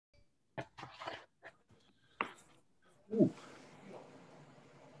In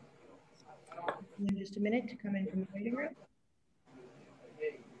just a minute to come in from the waiting room.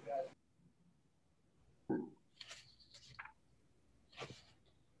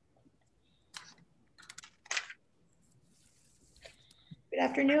 Good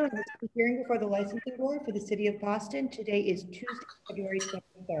afternoon. This is the hearing before the licensing board for the City of Boston. Today is Tuesday, February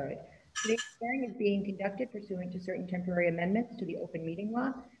 23rd. Today's hearing is being conducted pursuant to certain temporary amendments to the open meeting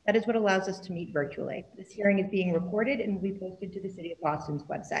law. That is what allows us to meet virtually. This hearing is being recorded and will be posted to the City of Boston's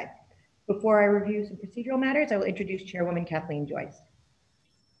website. Before I review some procedural matters, I will introduce Chairwoman Kathleen Joyce.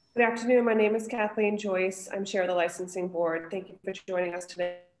 Good afternoon. My name is Kathleen Joyce. I'm Chair of the Licensing Board. Thank you for joining us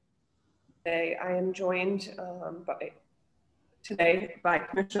today. I am joined today by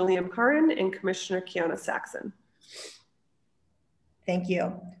Commissioner Liam Curran and Commissioner Kiana Saxon. Thank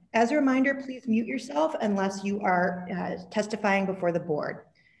you. As a reminder, please mute yourself unless you are testifying before the board.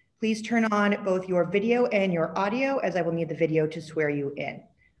 Please turn on both your video and your audio, as I will need the video to swear you in.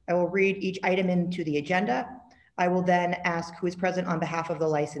 I will read each item into the agenda. I will then ask who is present on behalf of the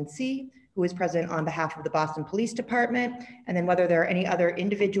licensee, who is present on behalf of the Boston Police Department, and then whether there are any other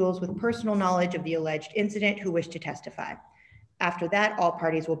individuals with personal knowledge of the alleged incident who wish to testify. After that, all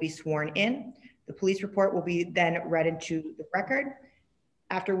parties will be sworn in. The police report will be then read into the record,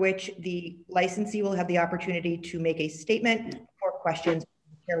 after which the licensee will have the opportunity to make a statement or questions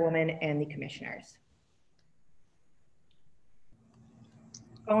from the chairwoman and the commissioners.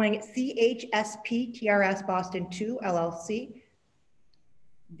 Calling CHSP TRS Boston 2 LLC.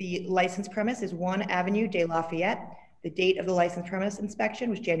 The license premise is 1 Avenue de Lafayette. The date of the license premise inspection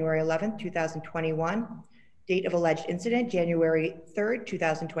was January 11th, 2021. Date of alleged incident, January 3rd,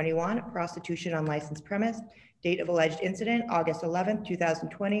 2021, prostitution on licensed premise. Date of alleged incident, August 11th,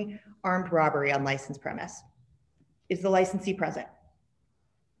 2020, armed robbery on licensed premise. Is the licensee present?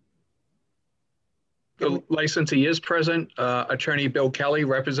 The licensee is present. Attorney Bill Kelly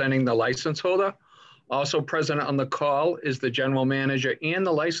representing the license holder. Also present on the call is the general manager and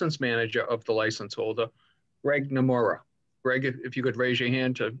the license manager of the license holder, Greg Nomura. Greg, if you could raise your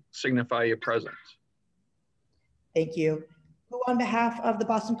hand to signify your presence. Thank you. Who on behalf of the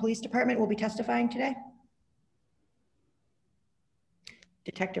Boston Police Department will be testifying today?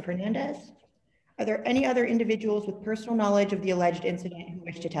 Detective Hernandez. Are there any other individuals with personal knowledge of the alleged incident who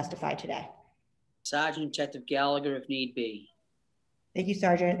wish to testify today? Sergeant Detective Gallagher, if need be. Thank you,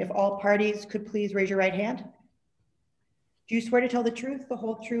 Sergeant. If all parties could please raise your right hand. Do you swear to tell the truth, the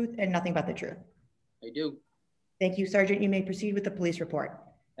whole truth, and nothing but the truth? I do. Thank you, Sergeant. You may proceed with the police report.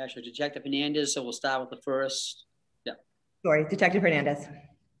 Actually, Detective Hernandez, so we'll start with the first. Yeah. Sorry, Detective Hernandez.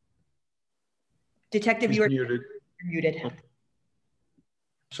 Detective, you are muted. Muted. Oh.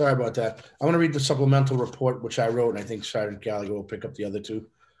 Sorry about that. I want to read the supplemental report, which I wrote, and I think Sergeant Gallagher will pick up the other two.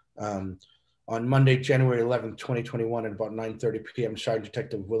 On Monday, January 11th, 2021, at about 9:30 p.m., Sergeant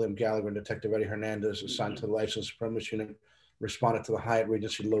Detective William Gallagher and Detective Eddie Hernandez, assigned to the licensed premise unit, responded to the Hyatt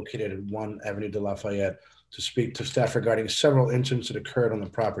Regency located at 1 Avenue de Lafayette to speak to staff regarding several incidents that occurred on the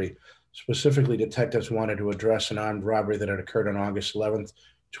property. Specifically, detectives wanted to address an armed robbery that had occurred on August 11th,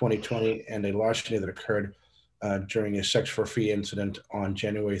 2020, and a larceny that occurred during a sex for a fee incident on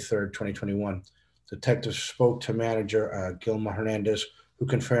January 3rd, 2021. Detectives spoke to manager Gilma Hernandez, who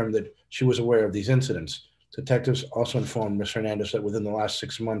confirmed that she was aware of these incidents. Detectives also informed Ms. Hernandez that within the last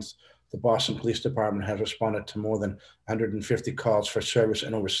 6 months, the Boston Police Department has responded to more than 150 calls for service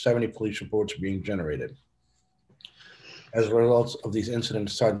and over 70 police reports being generated. As a result of these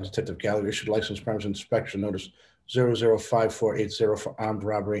incidents, Sergeant Detective Gallagher issued license premise inspection notice 005480 for armed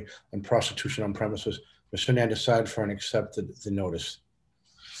robbery and prostitution on premises. Ms. Hernandez signed for and accepted the notice.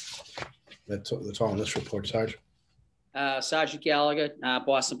 That's all in this report, Sarge. Sergeant Gallagher,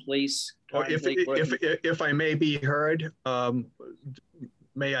 Boston Police. If I may be heard,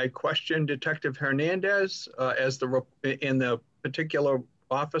 may I question Detective Hernandez as in the particular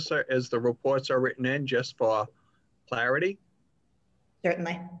officer as the reports are written in, just for clarity?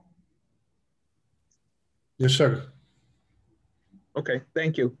 Certainly. Yes, sir. Okay,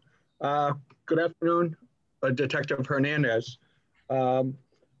 thank you. Good afternoon, Detective Hernandez.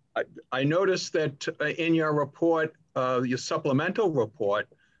 I noticed that in your report, your supplemental report,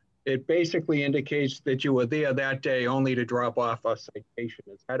 it basically indicates that you were there that day only to drop off a citation.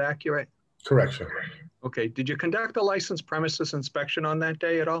 Is that accurate? Correct, sir. Okay. Did you conduct a licensed premises inspection on that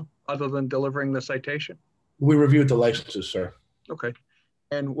day at all, other than delivering the citation? We reviewed the licenses, sir. Okay.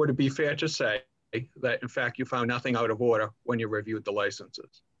 And would it be fair to say that, in fact, you found nothing out of order when you reviewed the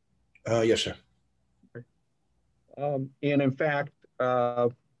licenses? Yes, sir. Okay. And in fact,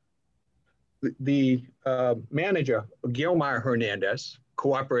 the manager, Gilmar Hernandez,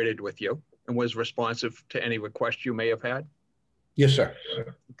 cooperated with you and was responsive to any request you may have had? Yes, sir.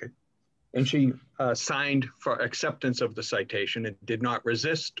 And she signed for acceptance of the citation and did not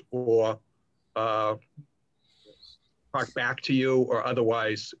resist or talk back to you or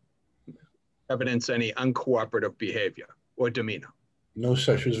otherwise evidence any uncooperative behavior or demeanor? No,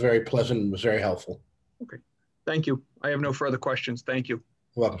 sir. She was very pleasant and was very helpful. Okay, thank you. I have no further questions. Thank you.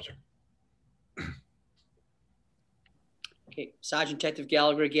 You're welcome, sir. Okay, Sergeant Detective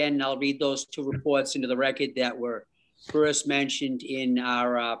Gallagher again, and I'll read those two reports into the record that were first mentioned in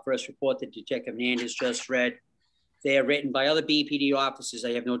our first report that Detective Hernandez just read. They are written by other BPD officers.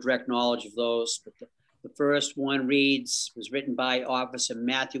 I have no direct knowledge of those, but the first one was written by Officer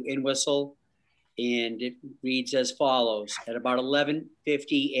Matthew Inwhistle, and it reads as follows. At about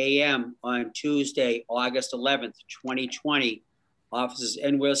 11:50 a.m. on Tuesday, August 11th, 2020, Officers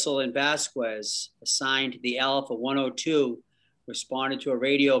Inwhistle and Vasquez, assigned to the Alpha 102, responded to a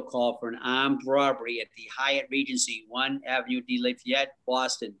radio call for an armed robbery at the Hyatt Regency, 1 Avenue de Lafayette,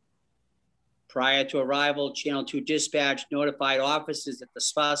 Boston. Prior to arrival, Channel 2 dispatch notified officers that the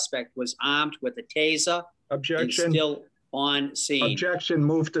suspect was armed with a taser. Objection. And still on scene. Objection.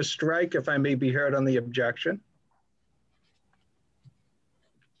 Move to strike, if I may be heard on the objection.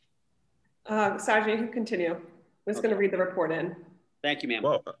 Sergeant, you can continue. I'm just going to read the report in. Thank you, ma'am.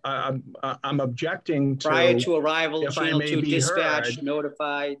 Well, I'm objecting to. Prior to arrival, if I Channel may 2 be dispatch heard,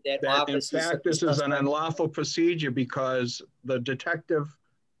 notified that in officers. fact, this is an unlawful procedure because the detective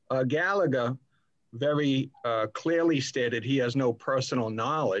Gallagher very clearly stated he has no personal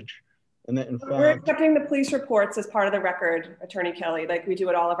knowledge. And that in fact. We're accepting the police reports as part of the record, Attorney Kelly, like we do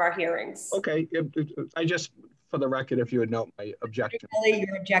at all of our hearings. Okay, I just, for the record, if you would note my objection. Kelly,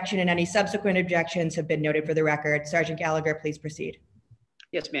 your objection and any subsequent objections have been noted for the record. Sergeant Gallagher, please proceed.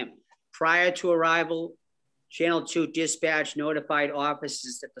 Yes, ma'am. Prior to arrival, Channel 2 dispatch notified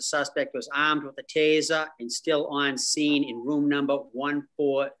officers that the suspect was armed with a taser and still on scene in room number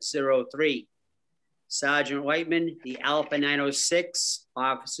 1403. Sergeant Whiteman, the Alpha 906,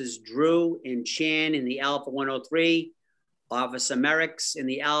 Officers Drew and Chan in the Alpha 103, Officer Merricks in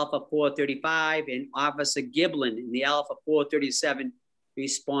the Alpha 435, and Officer Giblin in the Alpha 437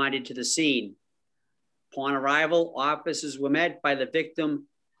 responded to the scene. Upon arrival, officers were met by the victim,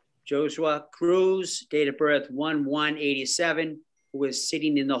 Joshua Cruz, date of birth 1/1/87, who was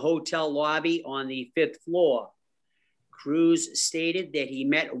sitting in the hotel lobby on the 5th floor. Cruz stated that he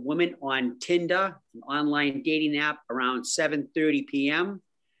met a woman on Tinder, an online dating app, around 7:30 p.m.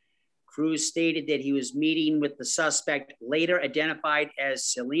 Cruz stated that he was meeting with the suspect, later identified as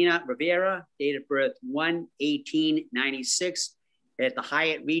Selena Rivera, date of birth 1/18/96, at the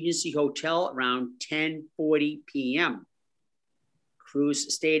Hyatt Regency Hotel around 10:40 p.m.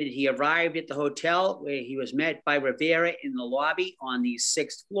 Cruz stated he arrived at the hotel where he was met by Rivera in the lobby on the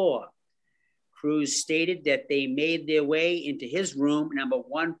 6th floor. Cruz stated that they made their way into his room, number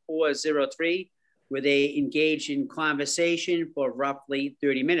 1403, where they engaged in conversation for roughly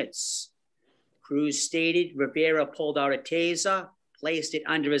 30 minutes. Cruz stated Rivera pulled out a taser, placed it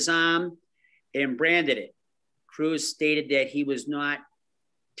under his arm, and branded it. Cruz stated that he was not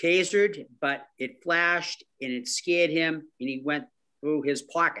tasered, but it flashed and it scared him, and he went through his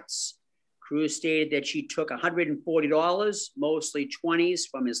pockets. Cruz stated that she took $140, mostly 20s,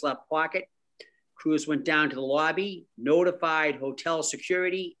 from his left pocket. Cruz went down to the lobby, notified hotel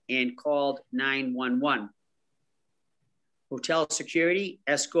security, and called 911. Hotel security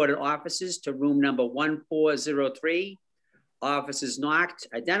escorted officers to room number 1403. Officers knocked,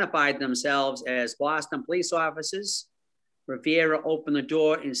 identified themselves as Boston police officers. Rivera opened the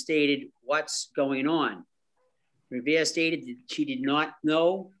door and stated, "What's going on?" Rivera stated that she did not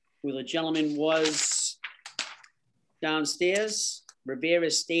know who the gentleman was downstairs. Rivera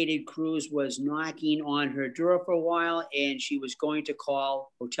stated Cruz was knocking on her door for a while and she was going to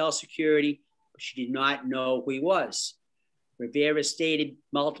call hotel security, but she did not know who he was. Rivera stated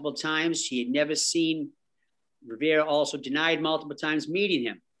multiple times she had never seen. Rivera also denied multiple times meeting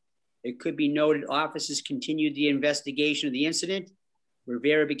him. It could be noted officers continued the investigation of the incident.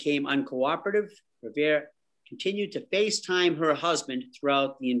 Rivera became uncooperative. Rivera continued to FaceTime her husband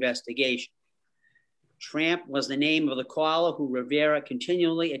throughout the investigation. Tramp was the name of the caller who Rivera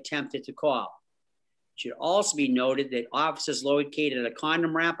continually attempted to call. It should also be noted that officers located a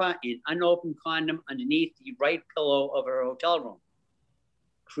condom wrapper and unopened condom underneath the right pillow of her hotel room.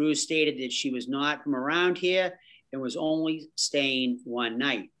 Cruz stated that she was not from around here and was only staying one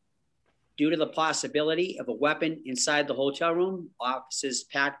night. Due to the possibility of a weapon inside the hotel room, officers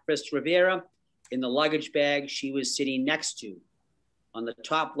packed Chris Rivera in the luggage bag she was sitting next to. On the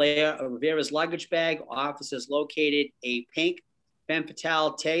top layer of Rivera's luggage bag, officers located a pink femme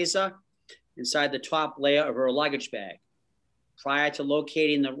fatale taser inside the top layer of her luggage bag. Prior to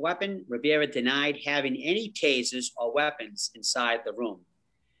locating the weapon, Rivera denied having any tasers or weapons inside the room.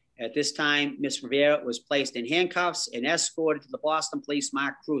 At this time, Ms. Rivera was placed in handcuffs and escorted to the Boston Police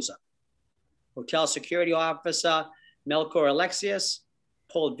Mark Cruiser. Hotel security officer Melchor Alexius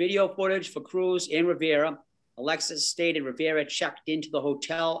pulled video footage for Cruz and Rivera. Alexis stated Rivera checked into the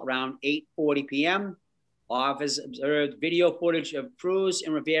hotel around 8:40 p.m. Officers observed video footage of Cruz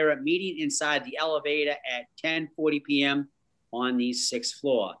and Rivera meeting inside the elevator at 10:40 p.m. on the 6th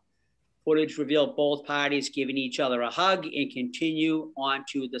floor. Footage revealed both parties giving each other a hug and continue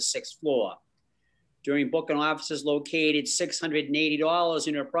onto the 6th floor. During booking, officers located $680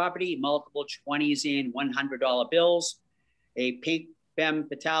 in her property, multiple 20s and $100 bills, a pink Femme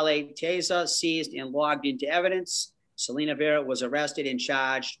Fatale taser seized and logged into evidence. Selena Vera was arrested and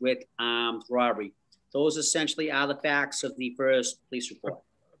charged with armed robbery. Those essentially are the facts of the first police report.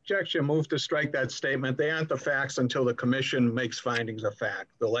 Objection, move to strike that statement. They aren't the facts until the commission makes findings of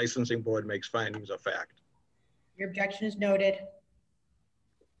fact. The licensing board makes findings of fact. Your objection is noted.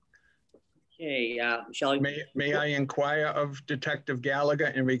 Okay, Shelley. May I inquire of Detective Gallagher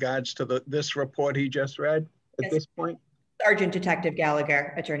in regards to this report he just read at Yes. this point? Sergeant Detective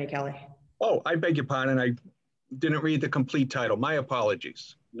Gallagher, Attorney Kelly. Oh, I beg your pardon. I didn't read the complete title. My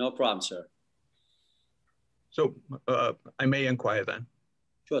apologies. No problem, sir. So I may inquire then.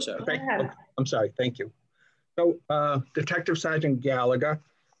 Sure, sir. Okay. Okay. I'm sorry. Thank you. So Detective Sergeant Gallagher,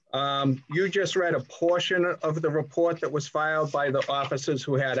 you just read a portion of the report that was filed by the officers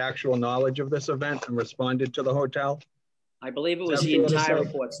who had actual knowledge of this event and responded to the hotel. I believe it was the entire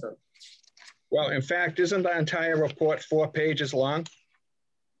report, sir. Well, in fact, isn't the entire report 4 pages long?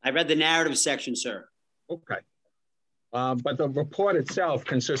 I read the narrative section, sir. Okay. But the report itself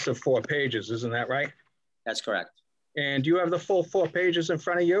consists of 4 pages, isn't that right? That's correct. And do you have the full 4 pages in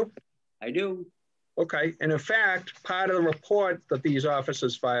front of you? I do. Okay. And in fact, part of the report that these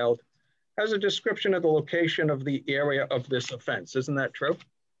officers filed has a description of the location of the area of this offense. Isn't that true?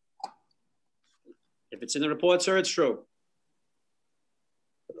 If it's in the report, sir, it's true.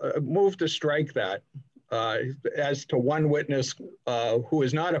 Move to strike that as to one witness who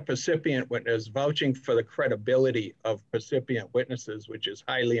is not a percipient witness vouching for the credibility of percipient witnesses, which is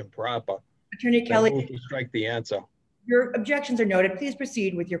highly improper. Attorney Kelly, Move to strike the answer. your objections are noted. Please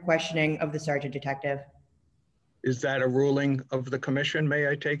proceed with your questioning of the Sergeant Detective. Is that a ruling of the commission? May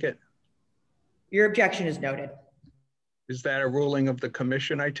I take it? Your objection is noted. Is that a ruling of the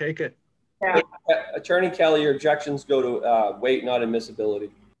commission? I take it? Yeah. Attorney Kelly, your objections go to weight, not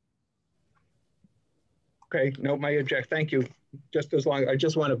admissibility. Okay, no, my object, thank you. Just as long, I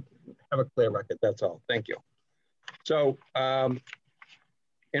just want to have a clear record, that's all, thank you. So,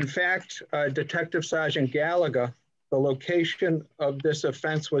 in fact, Detective Sergeant Gallagher, the location of this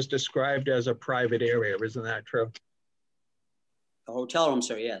offense was described as a private area, isn't that true? The hotel room,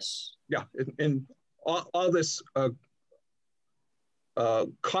 sir, yes. Yeah, in all this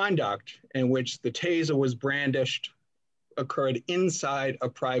conduct in which the taser was brandished occurred inside a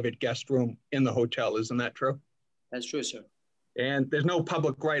private guest room in the hotel. Isn't that true? That's true, sir. And there's no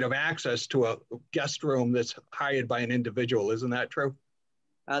public right of access to a guest room that's hired by an individual. Isn't that true?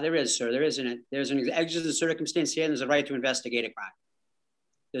 There is, sir. There isn't it. There's an exigent circumstance here and there's a right to investigate a crime.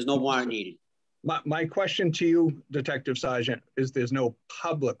 There's no warrant needed. My question to you, Detective Sergeant, is there's no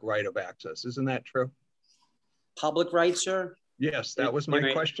public right of access. Isn't that true? Public right, sir? Yes, that was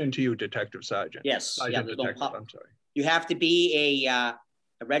my question to you, Detective Sergeant. Yes. Sergeant Detective, I'm sorry. You have to be a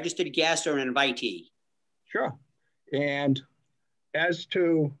registered guest or an invitee. Sure. And as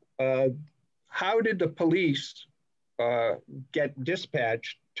to how did the police get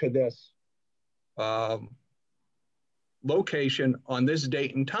dispatched to this location on this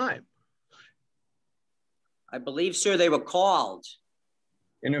date and time? I believe, sir, they were called.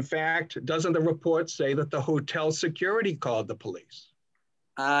 And in fact, doesn't the report say that the hotel security called the police?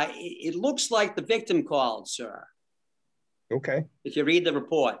 It looks like the victim called, sir. Okay. If you read the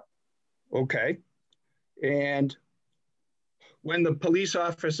report. Okay. And when the police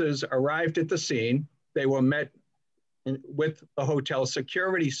officers arrived at the scene, they were met with the hotel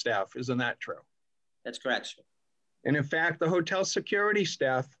security staff. Isn't that true? That's correct, sir. And in fact, the hotel security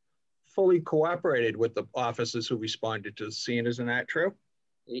staff fully cooperated with the officers who responded to the scene. Isn't that true?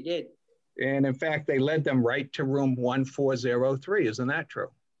 They did. And in fact, they led them right to room 1403. Isn't that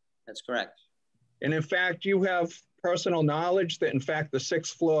true? That's correct. And in fact, you have personal knowledge that in fact, the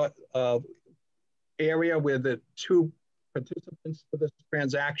 6th floor area where the 2 participants to this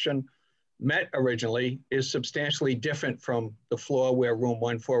transaction met originally is substantially different from the floor where room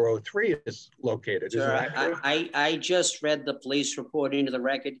 1403 is located. Isn't Sir, that true? I just read the police report into the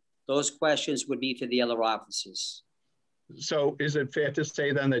record. Those questions would be for the other officers. So is it fair to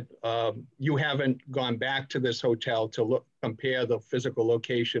say then that you haven't gone back to this hotel to compare the physical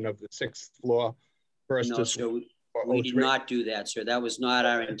location of the 6th floor versus? No, sir, we did not do that, sir. That was not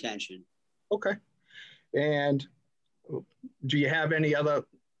our intention. Okay. And do you have any other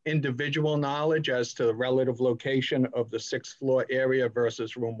individual knowledge as to the relative location of the 6th floor area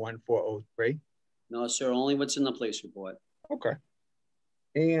versus room 1403? No, sir, only what's in the police report. Okay.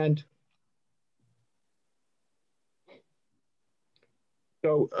 And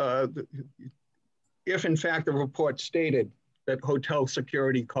so if in fact the report stated that hotel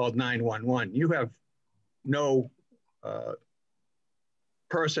security called 911, you have no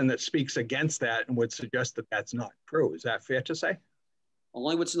person that speaks against that and would suggest that that's not true. Is that fair to say?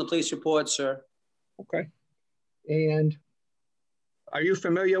 Only what's in the police report, sir. Okay. And are you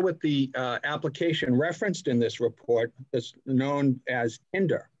familiar with the application referenced in this report that's known as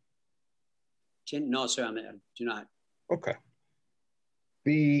Tinder? No, sir, I do not. Okay.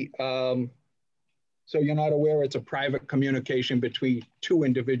 So you're not aware it's a private communication between 2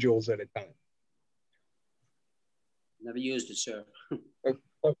 individuals at a time? Never used it, sir.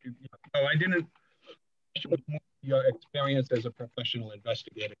 Oh, I didn't. Your experience as a professional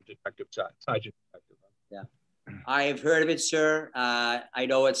investigative detective, sergeant detective. Yeah, I have heard of it, sir. I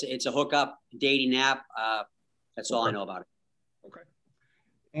know it's a hookup dating app. That's all I know about it. Okay.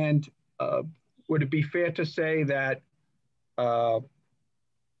 And would it be fair to say that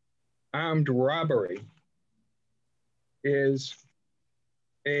armed robbery is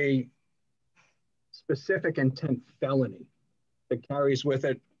a specific intent felony that carries with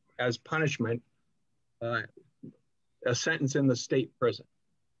it as punishment a sentence in the state prison?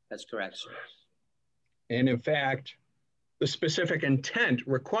 That's correct, sir. And in fact, the specific intent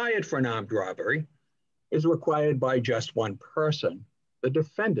required for an armed robbery is required by just one person, the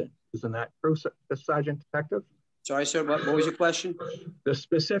defendant. Isn't that true, Sergeant Detective? Sorry, sir, what was your question? The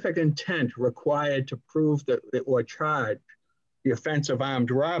specific intent required to prove that or charge the offense of armed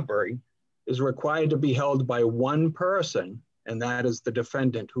robbery is required to be held by one person, and that is the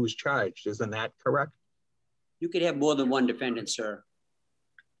defendant who's charged. Isn't that correct? You could have more than one defendant, sir.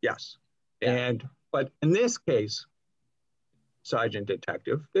 Yes. Yeah. But in this case, Sergeant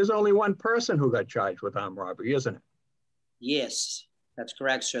Detective, there's only one person who got charged with armed robbery, isn't it? Yes, that's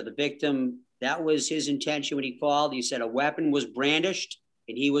correct, sir. The victim, that was his intention when he called. He said a weapon was brandished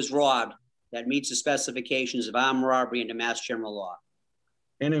and he was robbed. That meets the specifications of armed robbery under Mass General Law.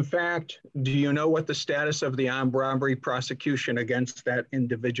 And in fact, do you know what the status of the armed robbery prosecution against that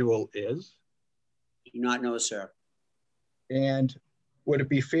individual is? Do not know, sir. And would it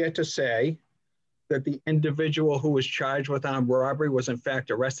be fair to say that the individual who was charged with armed robbery was in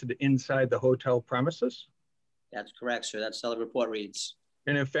fact arrested inside the hotel premises? That's correct, sir. That's how the report reads.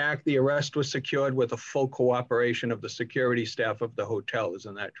 And in fact, the arrest was secured with the full cooperation of the security staff of the hotel.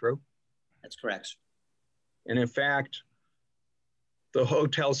 Isn't that true? That's correct, sir. And in fact, the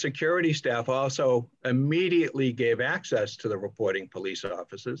hotel security staff also immediately gave access to the reporting police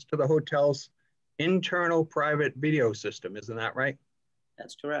officers to the hotel's internal private video system. Isn't that right?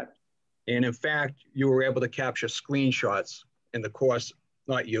 That's correct. And in fact, you were able to capture screenshots in the course,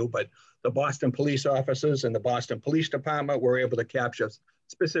 not you, but the Boston police officers and the Boston Police Department were able to capture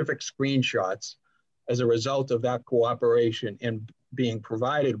specific screenshots as a result of that cooperation in being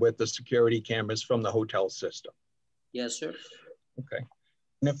provided with the security cameras from the hotel system. Yes, sir. Okay.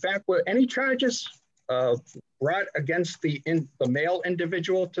 And in fact, were any charges brought against the male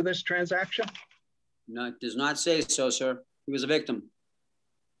individual to this transaction? No, it does not say so, sir. He was a victim.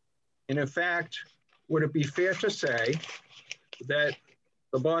 And in fact, would it be fair to say that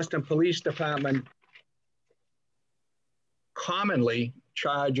the Boston Police Department commonly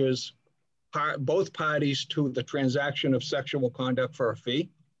charges both parties to the transaction of sexual conduct for a fee?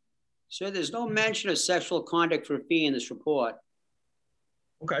 Sir, there's no mention of sexual conduct for a fee in this report.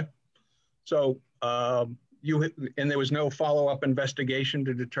 Okay. So and there was no follow-up investigation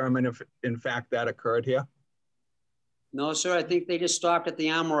to determine if in fact that occurred here? No, sir. I think they just stopped at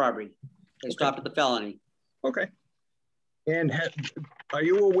the armed robbery. They stopped at the felony. Okay. And are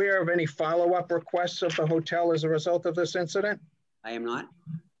you aware of any follow-up requests of the hotel as a result of this incident? I am not.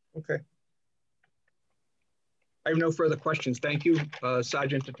 Okay. I have no further questions. Thank you,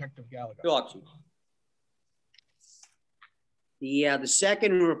 Sergeant Detective Gallagher. You're welcome. The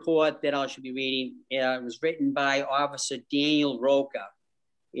second report that I should be reading was written by Officer Daniel Roca.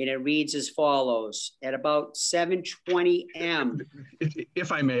 And it reads as follows. At about 7:20 a.m.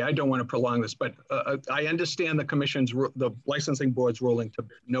 If I may, I don't want to prolong this, but I understand the commission's, the licensing board's ruling to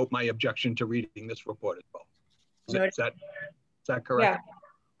note my objection to reading this report as well. Is that correct?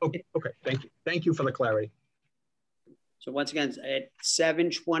 Yeah. Okay, thank you. Thank you for the clarity. So once again, at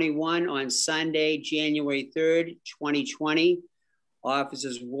 7:21 on Sunday, January 3rd, 2020,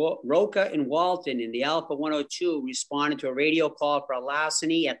 officers Roca and Walton in the Alpha 102 responded to a radio call for a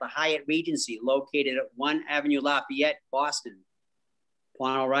larceny at the Hyatt Regency located at 1 Avenue Lafayette, Boston.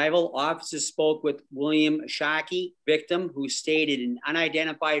 Upon arrival, officers spoke with William Sharkey, victim, who stated an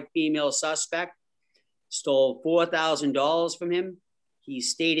unidentified female suspect stole $4,000 from him. He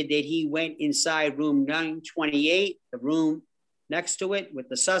stated that he went inside room 928, the room next to it, with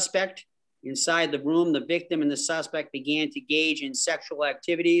the suspect. Inside the room, the victim and the suspect began to engage in sexual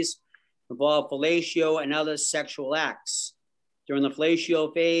activities, involved fellatio and other sexual acts. During the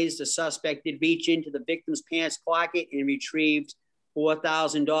fellatio phase, the suspect did reach into the victim's pants pocket and retrieved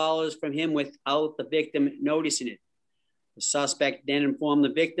 $4,000 from him without the victim noticing it. The suspect then informed the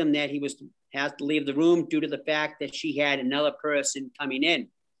victim that he has to leave the room due to the fact that she had another person coming in.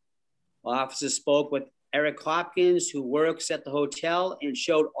 Officers spoke with Eric Hopkins, who works at the hotel, and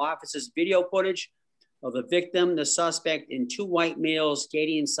showed officers video footage of the victim, the suspect, and two white males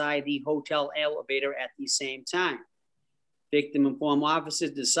getting inside the hotel elevator at the same time. Victim informed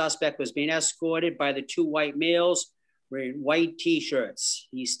officers the suspect was being escorted by the two white males wearing white t-shirts.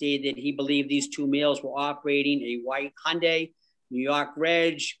 He stated that he believed these two males were operating a white Hyundai New York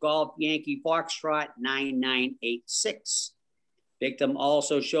Reg Golf Yankee Foxtrot 9986. Victim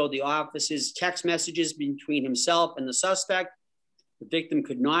also showed the officers text messages between himself and the suspect. The victim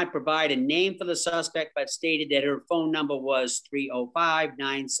could not provide a name for the suspect, but stated that her phone number was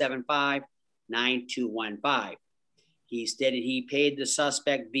 305-975-9215. He stated he paid the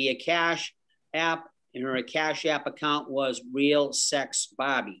suspect via Cash App, and her Cash App account was Real Sex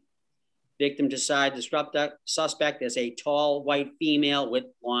Barbie. Victim decided to disrupt the suspect as a tall white female with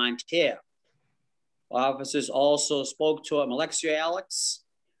blonde hair. Officers also spoke to Alexia Alex,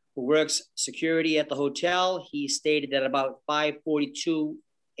 who works security at the hotel. He stated that about 5:42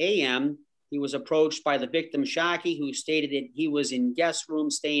 a.m., he was approached by the victim, Sharkey, who stated that he was in guest room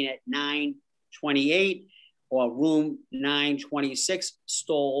staying at 928 or room 926,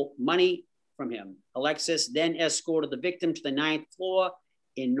 stole money from him. Alexis then escorted the victim to the 9th floor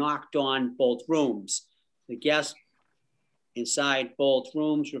and knocked on both rooms. The guest inside both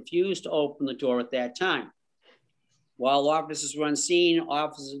rooms refused to open the door at that time. While officers were on scene,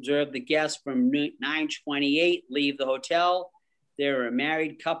 officers observed the guests from 928 leave the hotel. They were a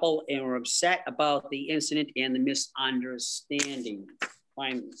married couple and were upset about the incident and the misunderstanding.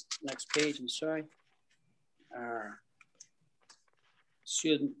 Find the next page, I'm sorry.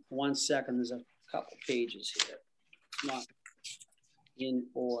 Excuse me, 1 second, there's a couple pages here. It's not in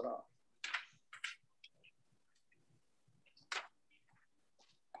order.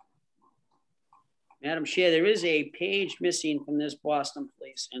 Madam Chair, there is a page missing from this Boston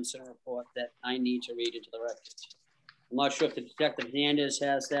Police incident report that I need to read into the record. I'm not sure if the Detective Hernandez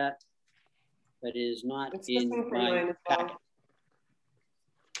has that, but it is not in my packet.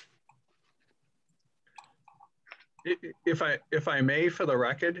 If I may, for the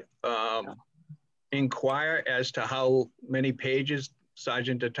record, inquire as to how many pages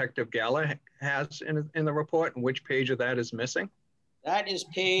Sergeant Detective Gala has in the report and which page of that is missing. That is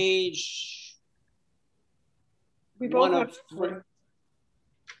page. We both have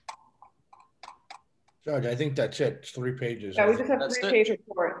Judge, I think that's it. It's 3 pages. Yeah, we just have 3-page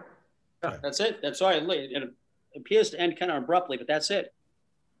report. Yeah, that's it. That's all right. It appears to end kind of abruptly, but that's it.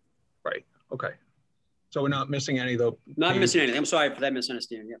 Right. Okay. So we're not missing any of the. Not missing anything. I'm sorry for that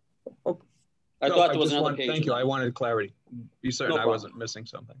misunderstanding. Yeah. Okay. I thought there was another page. Thank you. I wanted clarity. Be certain I wasn't missing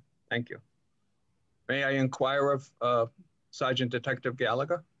something. Thank you. May I inquire of Sergeant Detective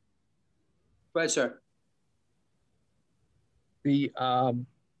Gallagher? Go ahead, sir.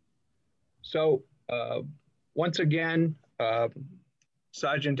 Once again,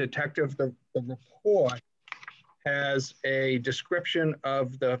 Sergeant Detective, the report has a description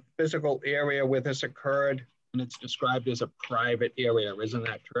of the physical area where this occurred, and it's described as a private area. Isn't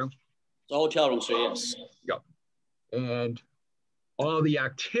that true? The hotel room, sir, yes. Yep. And all the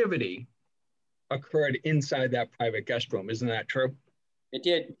activity occurred inside that private guest room. Isn't that true? It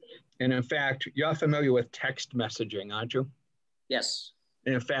did. And in fact, you're familiar with text messaging, aren't you? Yes.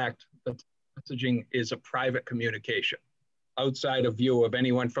 And in fact, the messaging is a private communication outside of view of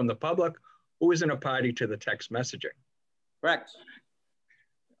anyone from the public who isn't a party to the text messaging. Correct.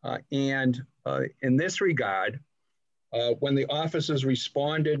 In this regard, when the officers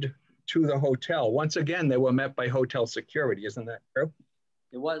responded to the hotel, once again, they were met by hotel security. Isn't that true?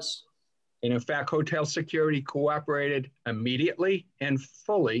 It was. And in fact, hotel security cooperated immediately and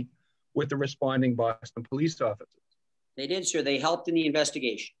fully with the responding Boston police officers. They did, sir. They helped in the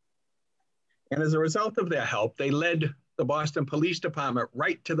investigation. And as a result of their help, they led the Boston Police Department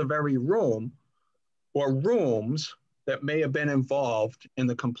right to the very room or rooms that may have been involved in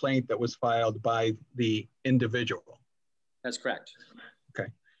the complaint that was filed by the individual. That's correct. Okay.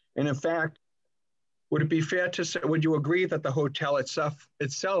 And in fact, would it be fair to say, would you agree that the hotel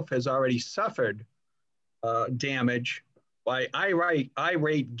itself has already suffered damage by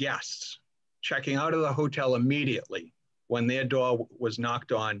irate guests checking out of the hotel immediately when their door was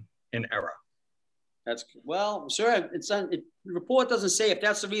knocked on in error? That's, well, sir, the report doesn't say if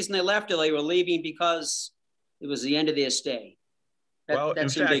that's the reason they left or they were leaving because it was the end of their stay.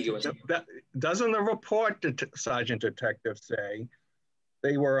 That's ambiguous. Doesn't the report, Sergeant Detective, say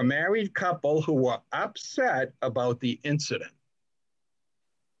they were a married couple who were upset about the incident?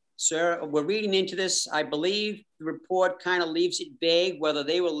 Sir, we're reading into this. I believe the report kind of leaves it vague whether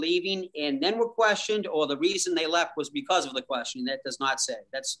they were leaving and then were questioned or the reason they left was because of the questioning. That does not say.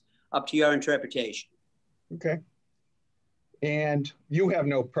 That's up to your interpretation. Okay. And you have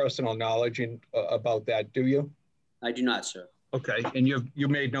no personal knowledge about that, do you? I do not, sir. Okay. And you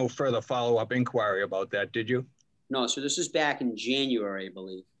made no further follow-up inquiry about that, did you? No, so this is back in January, I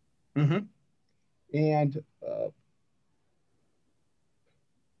believe. Mm-hmm. And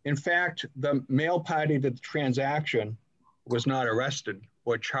in fact, the male party to the transaction was not arrested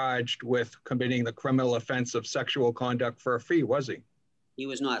or charged with committing the criminal offense of sexual conduct for a fee, was he? He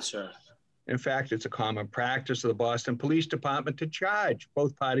was not, sir. In fact, it's a common practice of the Boston Police Department to charge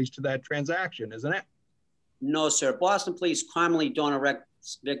both parties to that transaction, isn't it? No, sir. Boston Police commonly don't arrest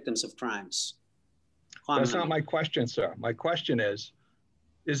victims of crimes. Commonly. That's not my question, sir. My question is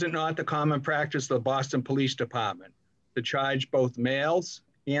it not the common practice of the Boston Police Department to charge both males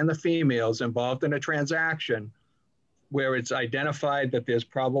and the females involved in a transaction where it's identified that there's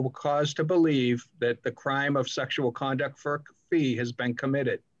probable cause to believe that the crime of sexual conduct for a fee has been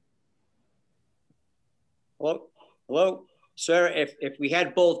committed? Hello, sir. If we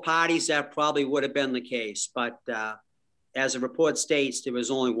had both parties, that probably would have been the case. But as the report states, there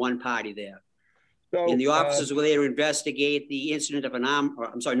was only one party there. So, and the officers were there to investigate the incident of not an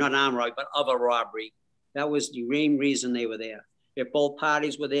armed robbery, but of a robbery. That was the main reason they were there. If both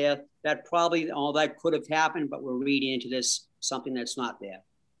parties were there, that probably all that could have happened, but we're reading into this something that's not there.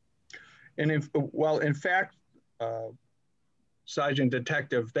 And in fact, Sergeant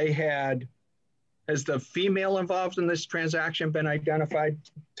Detective, has the female involved in this transaction been identified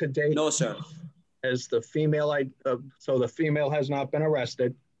to date? No, sir. As the female, so the female has not been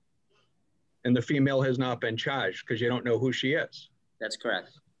arrested and the female has not been charged because you don't know who she is. That's correct.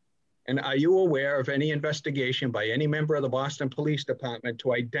 And are you aware of any investigation by any member of the Boston Police Department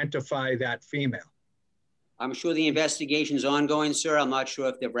to identify that female? I'm sure the investigation is ongoing, sir. I'm not sure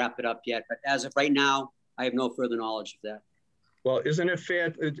if they've wrapped it up yet, but as of right now, I have no further knowledge of that. Well, isn't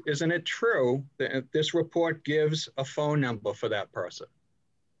it true that this report gives a phone number for that person?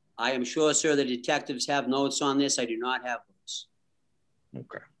 I am sure, sir, the detectives have notes on this. I do not have those.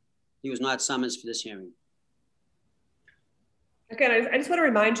 Okay. He was not summoned for this hearing. Again, I just want to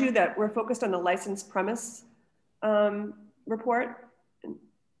remind you that we're focused on the licensed premise report.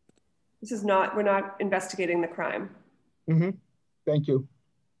 This is not, we're not investigating the crime. Mm-hmm. Thank you.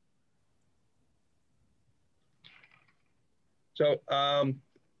 So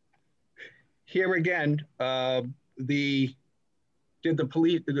here again, do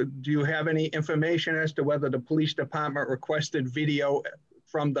you have any information as to whether the police department requested video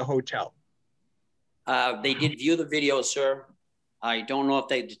from the hotel? They did view the video, sir. I don't know if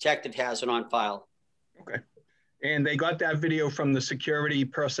the detective has it on file. Okay. And they got that video from the security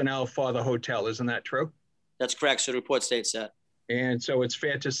personnel for the hotel, isn't that true? That's correct, so the report states that. And so it's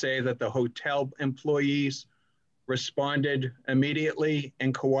fair to say that the hotel employees responded immediately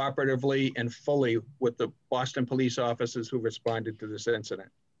and cooperatively and fully with the Boston police officers who responded to this incident?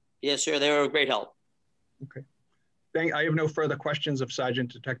 Yes, sir, they were a great help. Okay. I have no further questions of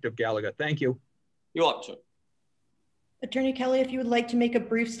Sergeant Detective Gallagher. Thank you. You're welcome, sir. Attorney Kelly, if you would like to make a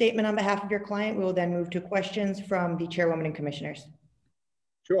brief statement on behalf of your client, we will then move to questions from the chairwoman and commissioners.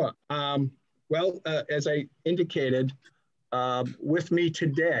 Sure. As I indicated, with me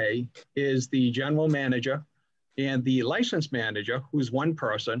today is the general manager and the license manager, who's one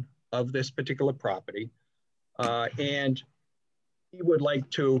person of this particular property. And he would like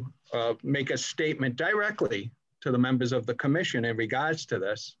to make a statement directly to the members of the commission in regards to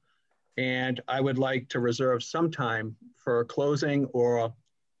this. And I would like to reserve some time for closing or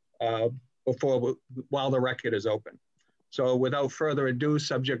while the record is open. So without further ado,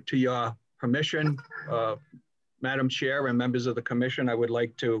 subject to your permission, Madam Chair and members of the commission, I would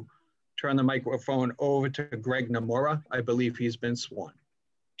like to turn the microphone over to Greg Namora. I believe he's been sworn.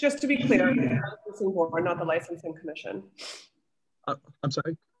 Just to be clear, the licensing board, not the licensing commission. I'm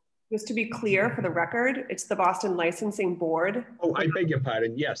sorry? Just to be clear for the record, it's the Boston Licensing Board. Oh, I beg your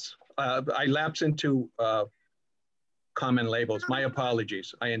pardon, yes. I lapse into common labels. My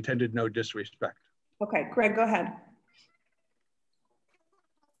apologies. I intended no disrespect. Okay, Greg, go ahead.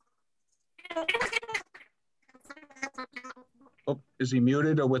 Oh, is he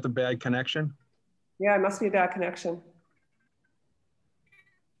muted or with a bad connection? Yeah, it must be a bad connection.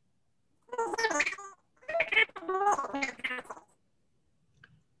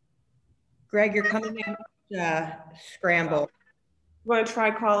 Greg, you're coming in scramble. You want to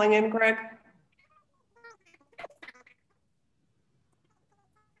try calling in, Greg?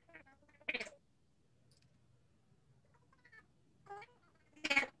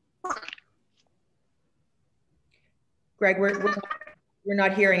 Greg, we're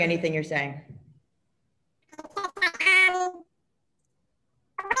not hearing anything you're saying.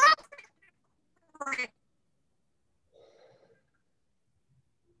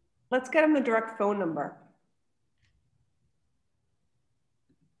 Let's get him the direct phone number.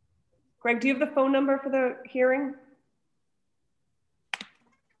 Greg, do you have the phone number for the hearing?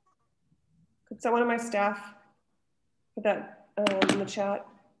 Could someone on my staff put that in the chat?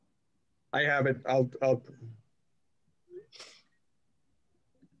 I have it. I'll.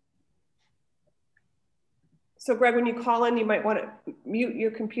 So Greg, when you call in, you might want to mute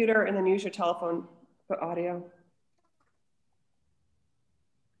your computer and then use your telephone for audio.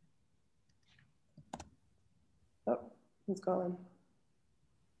 Oh, he's gone.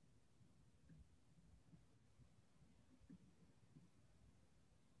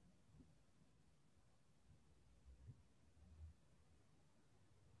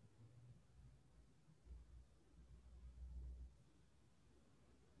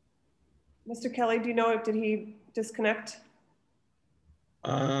 Mr. Kelly, do you know, did he disconnect?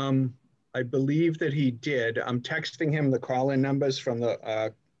 I believe that he did. I'm texting him the call-in numbers from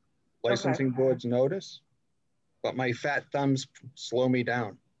the licensing board's notice, but my fat thumbs slow me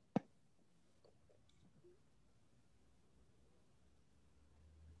down.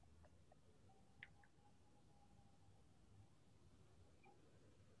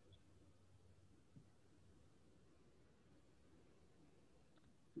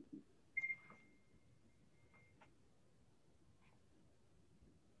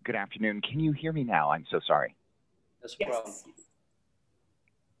 Good afternoon. Can you hear me now? I'm so sorry. That's a problem.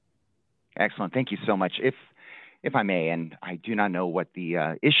 Excellent. Thank you so much. If I may, and I do not know what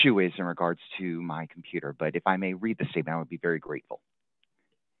the issue is in regards to my computer, but if I may read the statement, I would be very grateful.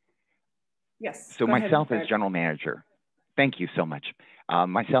 Yes. So myself as general manager, thank you so much.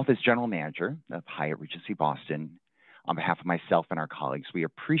 Myself as general manager of Hyatt Regency Boston, on behalf of myself and our colleagues, we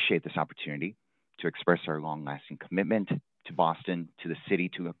appreciate this opportunity to express our long-lasting commitment to Boston, to the city,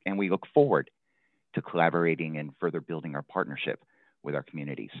 and we look forward to collaborating and further building our partnership with our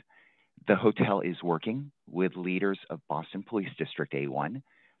communities. The hotel is working with leaders of Boston Police District A1,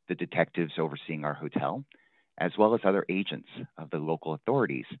 the detectives overseeing our hotel, as well as other agents of the local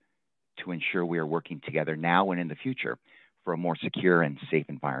authorities to ensure we are working together now and in the future for a more secure and safe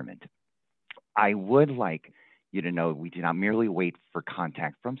environment. I would like you to know we do not merely wait for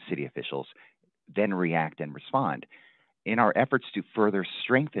contact from city officials, then react and respond. In our efforts to further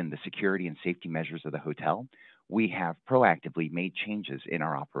strengthen the security and safety measures of the hotel, we have proactively made changes in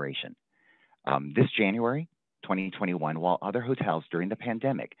our operation. This January 2021, while other hotels during the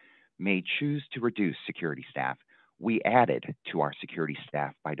pandemic may choose to reduce security staff, we added to our security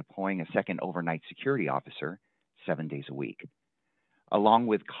staff by deploying a second overnight security officer 7 days a week. Along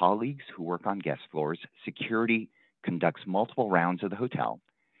with colleagues who work on guest floors, security conducts multiple rounds of the hotel,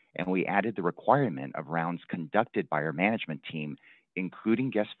 and we added the requirement of rounds conducted by our management team, including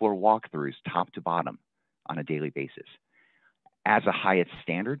guest floor walkthroughs top to bottom on a daily basis. As a Hyatt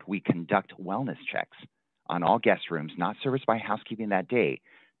standard, we conduct wellness checks on all guest rooms not serviced by housekeeping that day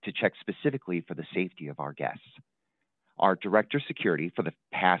to check specifically for the safety of our guests. Our director of security for the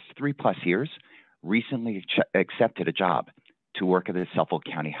past 3+ years recently accepted a job to work at the Suffolk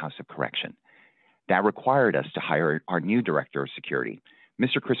County House of Correction. That required us to hire our new director of security.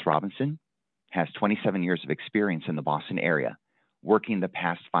 Mr. Chris Robinson has 27 years of experience in the Boston area, working the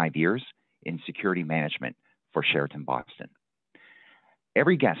past 5 years in security management for Sheraton Boston.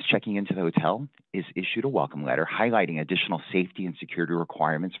 Every guest checking into the hotel is issued a welcome letter highlighting additional safety and security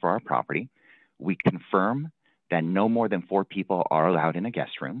requirements for our property. We confirm that no more than 4 people are allowed in a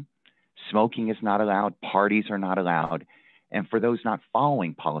guest room. Smoking is not allowed, parties are not allowed, and for those not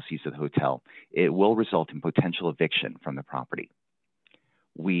following policies of the hotel, it will result in potential eviction from the property.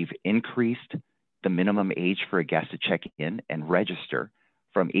 We've increased the minimum age for a guest to check in and register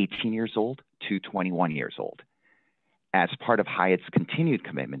from 18 years old to 21 years old. As part of Hyatt's continued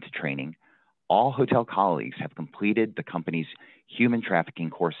commitment to training, all hotel colleagues have completed the company's human trafficking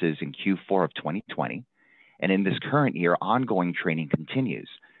courses in Q4 of 2020. And in this current year, ongoing training continues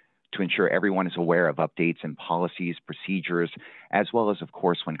to ensure everyone is aware of updates in policies, procedures, as well as, of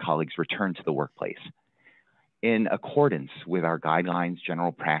course, when colleagues return to the workplace. In accordance with our guidelines,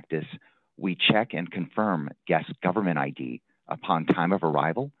 general practice, we check and confirm guest government ID upon time of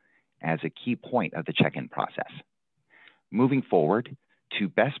arrival as a key point of the check-in process. Moving forward, to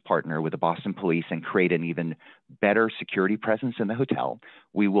best partner with the Boston Police and create an even better security presence in the hotel,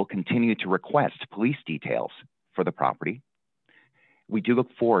 we will continue to request police details for the property. We do look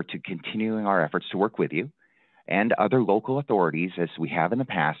forward to continuing our efforts to work with you and other local authorities, as we have in the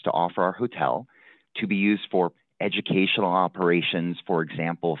past, to offer our hotel to be used for educational operations, for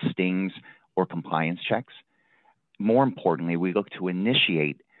example, stings or compliance checks. More importantly, we look to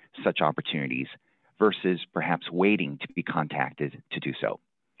initiate such opportunities versus perhaps waiting to be contacted to do so.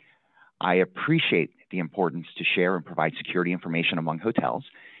 I appreciate the importance to share and provide security information among hotels,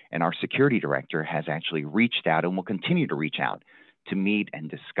 and our security director has actually reached out and will continue to reach out to meet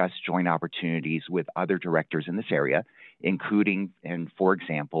and discuss joint opportunities with other directors in this area, including, and for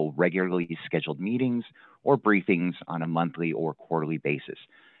example, regularly scheduled meetings or briefings on a monthly or quarterly basis.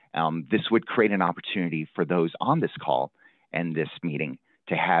 This would create an opportunity for those on this call and this meeting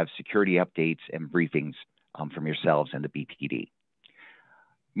to have security updates and briefings from yourselves and the BPD.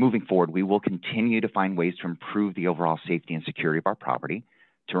 Moving forward, we will continue to find ways to improve the overall safety and security of our property,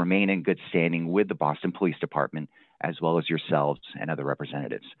 to remain in good standing with the Boston Police Department, as well as yourselves and other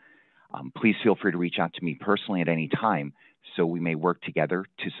representatives. Please feel free to reach out to me personally at any time so we may work together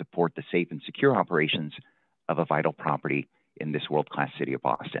to support the safe and secure operations of a vital property in this world-class city of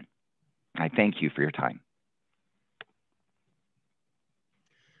Boston. I thank you for your time.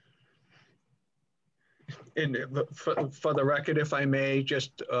 And for the record, if I may,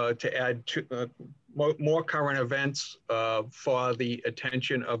 just to add more current events for the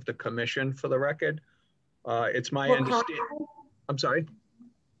attention of the commission for the record. It's my understanding. I'm sorry?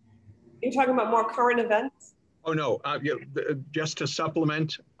 You're talking about more current events? Oh, no, just to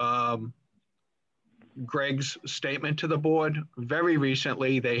supplement Greg's statement to the board. Very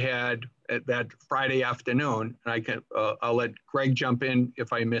recently, they had that Friday afternoon, and I'll let Greg jump in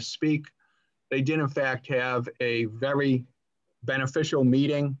if I misspeak. They did, in fact, have a very beneficial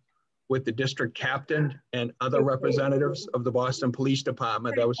meeting with the district captain and other representatives of the Boston Police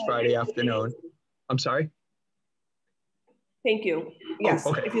Department. That was Friday afternoon. I'm sorry? Thank you. Yes,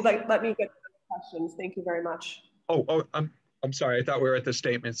 okay. If you'd like, let me get questions. Thank you very much. I'm sorry. I thought we were at the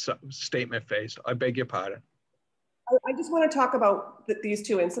statement phase. I beg your pardon. I just want to talk about these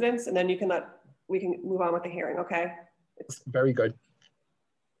 2 incidents, and then we can move on with the hearing, okay? It's very good.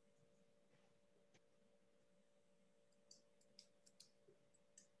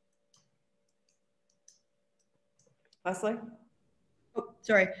 Leslie? Oh,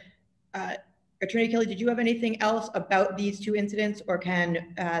 sorry. Attorney Kelly, did you have anything else about these 2 incidents, or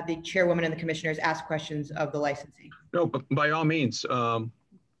can the chairwoman and the commissioners ask questions of the licensee? No, but by all means, I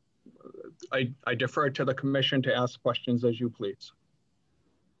defer to the commission to ask questions as you please.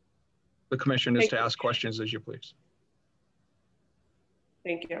 The commission is to ask questions as you please.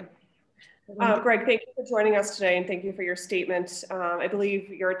 Thank you. Greg, thank you for joining us today, and thank you for your statement. I believe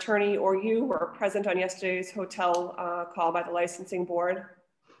your attorney or you were present on yesterday's hotel call by the licensing board.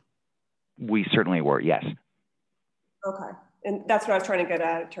 We certainly were, yes. Okay, and that's what I was trying to get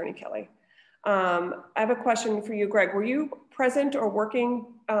at, Attorney Kelly. I have a question for you, Greg. Were you present or working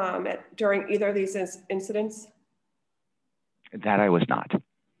during either of these incidents? That I was not.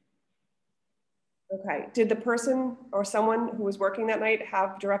 Okay. Did the person or someone who was working that night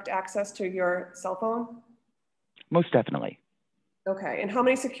have direct access to your cell phone? Most definitely. Okay. And how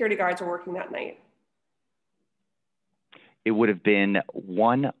many security guards were working that night? It would have been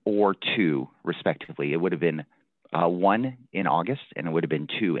 1 or 2, respectively. It would have been 1 in August, and it would have been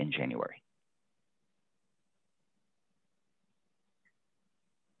 2 in January.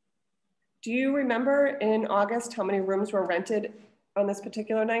 Do you remember in August how many rooms were rented on this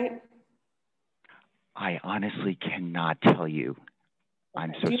particular night? I honestly cannot tell you.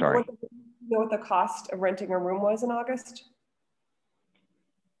 I'm so sorry. Do you know what the cost of renting a room was in August?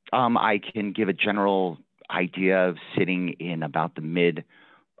 I can give a general idea of sitting in about the mid,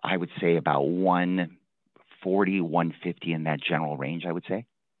 I would say about 140, 150 in that general range, I would say.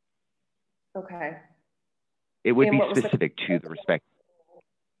 Okay. It would And be what was the- specific to the respect.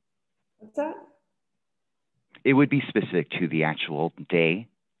 What's that? It would be specific to the actual day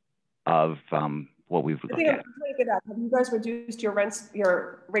of what we've looked I think I'm at. trying to get at, have you guys reduced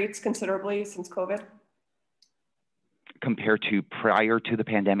your rates considerably since COVID? Compared to prior to the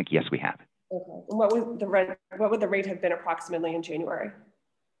pandemic, yes, we have. Okay. And what would the rate have been approximately in January?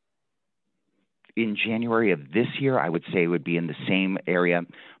 In January of this year, I would say it would be in the same area,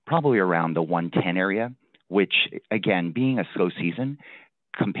 probably around the 110 area, which again, being a slow season,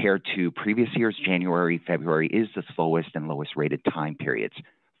 compared to previous years, January, February is the slowest and lowest rated time periods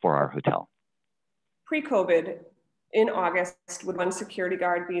for our hotel. Pre-COVID, in August, would one security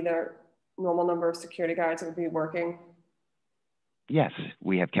guard be the normal number of security guards that would be working? Yes,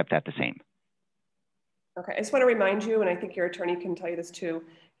 we have kept that the same. Okay, I just want to remind you, and I think your attorney can tell you this too,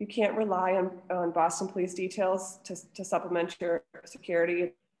 you can't rely on Boston Police details to supplement your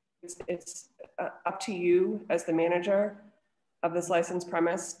security. It's up to you as the manager of this licensed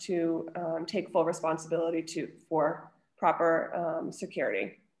premise to take full responsibility for proper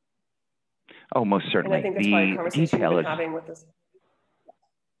security. Oh, most certainly. And I think that's probably a the conversation detail you've is, been having with this.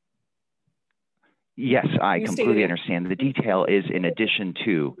 yes, I You completely stated- understand. The detail is in addition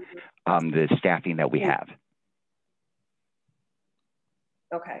to the staffing that we have.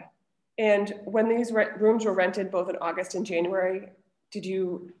 Okay. And when these rooms were rented both in August and January, did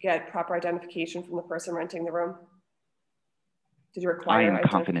you get proper identification from the person renting the room? Did you require I am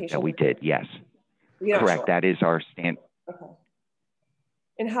confident that we did, yes. You're not Correct, sure? that is our stand. Okay.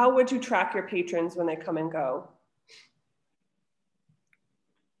 And how would you track your patrons when they come and go?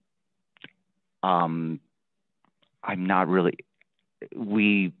 I'm not really,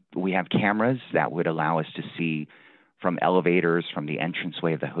 we have cameras that would allow us to see from elevators, from the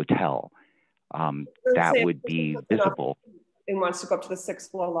entranceway of the hotel. That would be visible. And wants to go up to the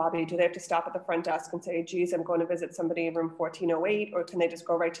 6th floor lobby, do they have to stop at the front desk and say, geez, I'm going to visit somebody in room 1408, or can they just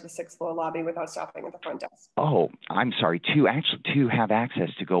go right to the 6th floor lobby without stopping at the front desk? Oh, I'm sorry. To have access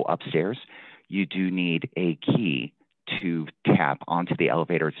to go upstairs, you do need a key to tap onto the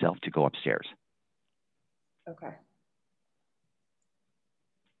elevator itself to go upstairs. Okay.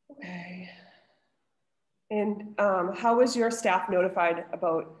 Okay. And how was your staff notified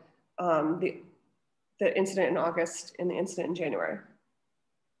about the incident in August and the incident in January?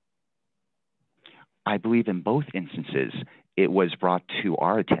 I believe in both instances, it was brought to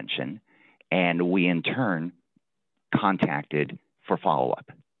our attention and we in turn contacted for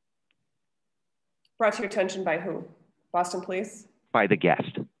follow-up. Brought to your attention by who? Boston Police? By the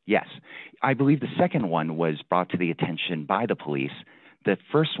guest, yes. I believe the second one was brought to the attention by the police. The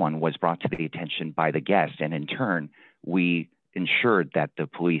first one was brought to the attention by the guest, and in turn, we ensured that the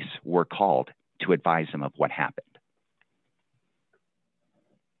police were called to advise them of what happened.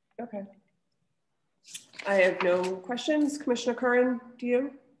 Okay. I have no questions. Commissioner Curran, do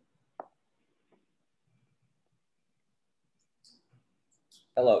you?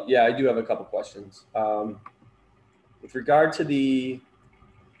 Hello. Yeah, I do have a couple questions. With regard to the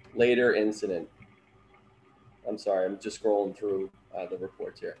later incident, I'm sorry, I'm just scrolling through the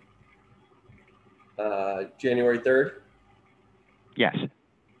reports here. January 3rd? Yes.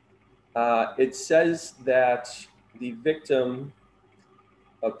 It says that the victim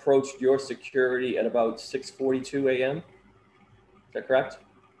approached your security at about 6:42 a.m. Is that correct?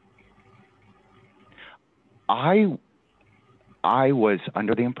 I was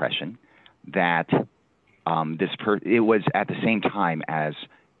under the impression that it was at the same time as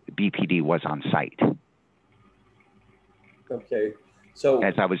BPD was on site. Okay, so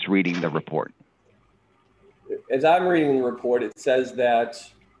as I was reading the report. As I'm reading the report, it says that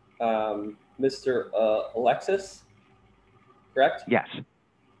Mr. Alexis, correct? Yes.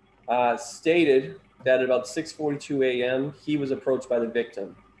 Stated that at about 6:42 a.m. he was approached by the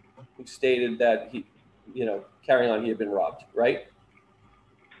victim, who stated that he, carrying on, he had been robbed, right?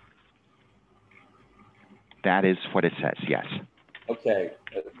 That is what it says, yes. Okay.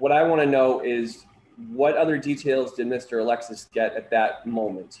 What I want to know is what other details did Mr. Alexis get at that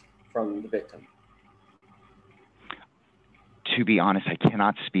moment from the victim? To be honest, I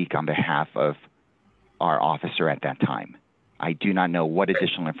cannot speak on behalf of our officer at that time. I do not know what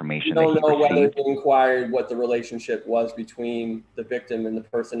additional information that he received. You don't know whether he inquired what the relationship was between the victim and the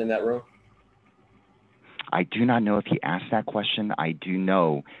person in that room? I do not know if he asked that question. I do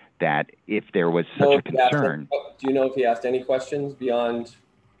know that if there was such a concern. Do you know if he asked any questions beyond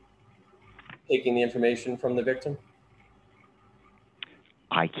taking the information from the victim?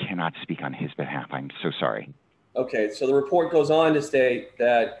 I cannot speak on his behalf. I'm so sorry. Okay, so the report goes on to state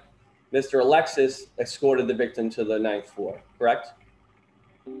that Mr. Alexis escorted the victim to the 9th floor, correct?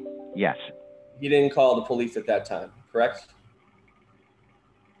 Yes. He didn't call the police at that time, correct?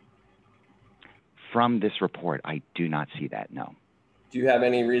 From this report, I do not see that, no. Do you have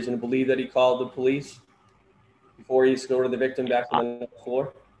any reason to believe that he called the police before he escorted the victim back to the 9th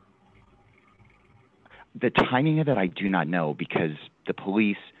floor? The timing of it, I do not know, because the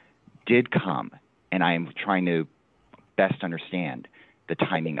police did come, and I am trying to best understand the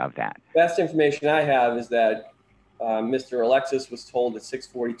timing of that. Best information I have is that Mr. Alexis was told at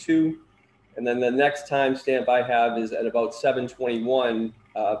 6:42, and then the next timestamp I have is at about 7:21,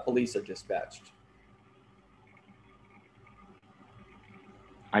 police are dispatched.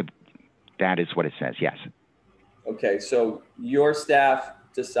 That is what it says, yes. Okay, so your staff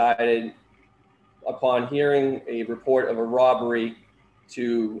decided upon hearing a report of a robbery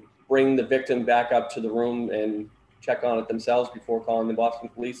to bring the victim back up to the room and check on it themselves before calling the Boston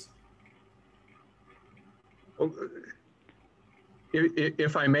police?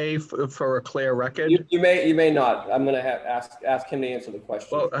 If I may, for a clear record. You may not. I'm going to ask him to answer the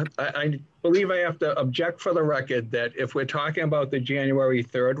question. Well, I believe I have to object for the record that if we're talking about the January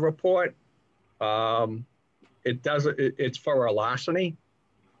 3rd report, it's for a larceny.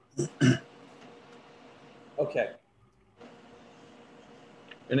 Okay.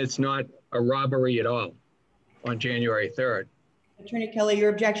 And it's not a robbery at all on January 3rd. Attorney Kelly, your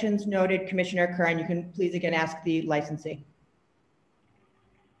objections noted. Commissioner Kern, you can please again ask the licensee.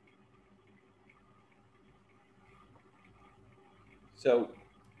 So,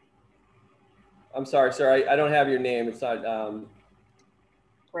 I'm sorry, sir, I don't have your name. It's not,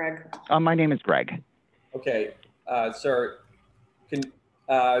 Greg. My name is Greg. okay, sir,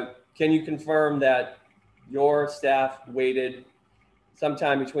 can you confirm that your staff waited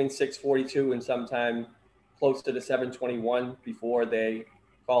sometime between 6:42 and sometime close to the 7:21 before they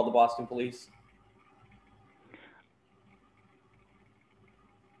called the Boston police?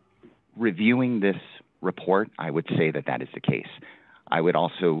 Reviewing this report, I would say that that is the case. I would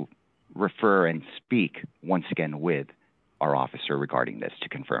also refer and speak once again with our officer regarding this to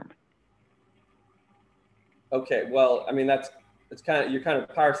confirm. Okay, well, I mean, you're kind of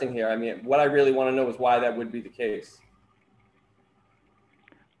parsing here. I mean, what I really want to know is why that would be the case.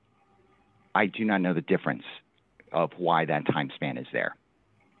 I do not know the difference of why that time span is there.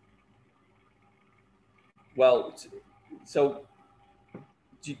 Well, so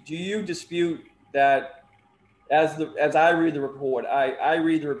do you dispute that as I read the report, I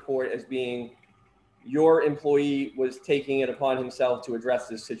read the report as being your employee was taking it upon himself to address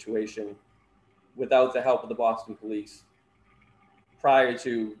this situation without the help of the Boston police prior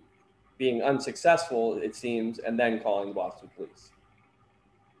to being unsuccessful, it seems, and then calling the Boston police.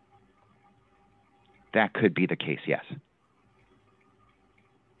 That could be the case, yes.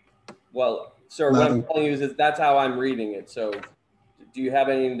 Well, sir, what I'm telling you is that's how I'm reading it. So do you have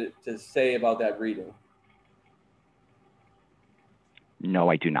anything to say about that reading? No,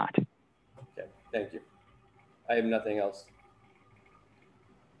 I do not. Okay, thank you. I have nothing else.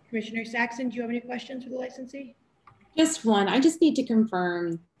 Commissioner Saxon, do you have any questions for the licensee? Just one. I just need to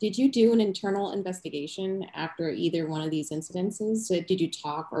confirm, did you do an internal investigation after either one of these incidences? So did you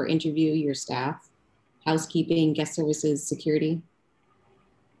talk or interview your staff, housekeeping, guest services, security?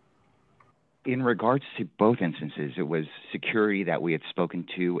 In regards to both instances, it was security that we had spoken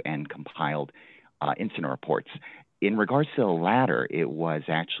to and compiled incident reports. In regards to the latter, it was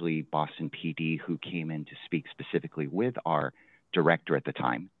actually Boston PD who came in to speak specifically with our director at the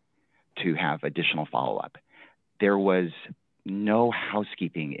time to have additional follow-up. There was no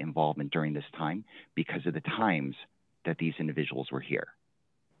housekeeping involvement during this time because of the times that these individuals were here.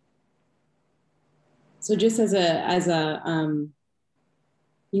 So just as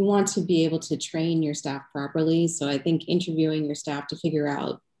you want to be able to train your staff properly. So I think interviewing your staff to figure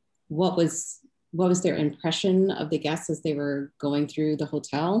out what was their impression of the guests as they were going through the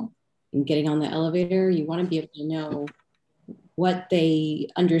hotel and getting on the elevator. You want to be able to know what they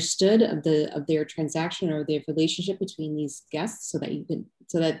understood of their transaction or their relationship between these guests so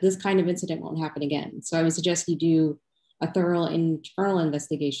that this kind of incident won't happen again. So I would suggest you do a thorough internal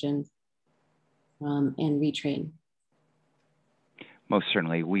investigation and retrain. Most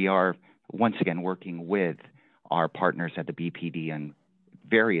certainly. We are once again working with our partners at the BPD on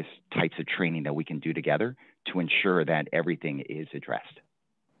various types of training that we can do together to ensure that everything is addressed.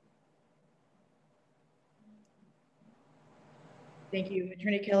 Thank you.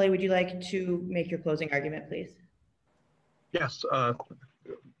 Attorney Kelly, would you like to make your closing argument, please? Yes.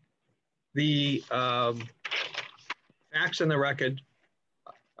 The facts in the record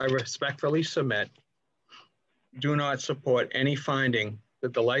I respectfully submit, do not support any finding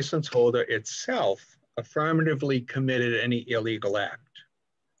that the license holder itself affirmatively committed any illegal act.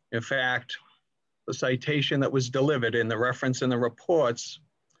 In fact, the citation that was delivered in the reference in the reports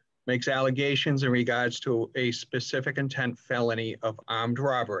makes allegations in regards to a specific intent felony of armed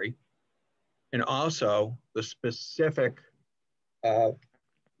robbery, and also the specific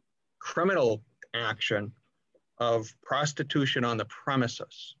criminal action of prostitution on the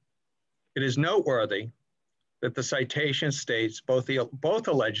premises. It is noteworthy that the citation states both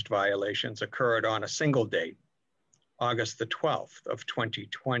alleged violations occurred on a single date, August the 12th of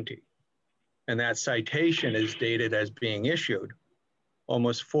 2020. And that citation is dated as being issued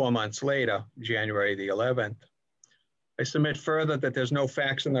almost 4 months later, January the 11th. I submit further that there's no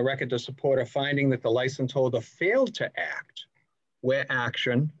facts in the record to support a finding that the license holder failed to act where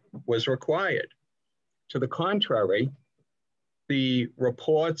action was required. To the contrary, the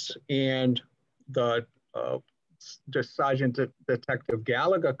reports and the Sergeant Detective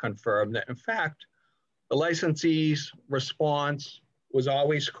Gallagher confirmed that, in fact, the licensee's response was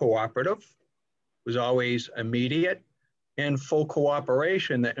always cooperative, was always immediate, and full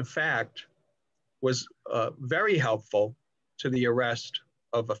cooperation that, in fact, was very helpful to the arrest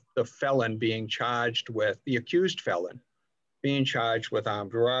of the felon being charged with, the accused felon being charged with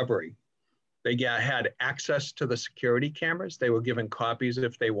armed robbery. They had access to the security cameras. They were given copies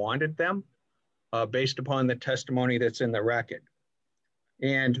if they wanted them, based upon the testimony that's in the record.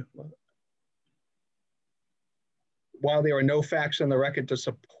 And while there are no facts in the record to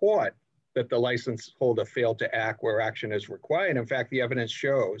support that the license holder failed to act where action is required, in fact, the evidence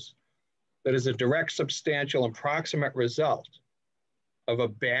shows that as a direct, substantial, and proximate result of a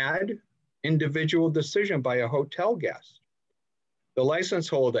bad individual decision by a hotel guest, the license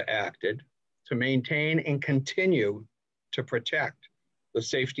holder acted to maintain and continue to protect the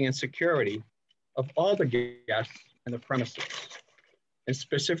safety and security of all the guests in the premises. And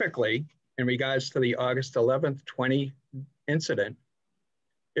specifically, in regards to the August 11th, 20 incident,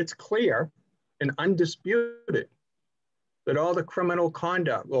 it's clear and undisputed that all the criminal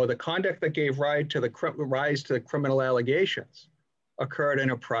conduct, or the conduct that gave rise to the criminal allegations, occurred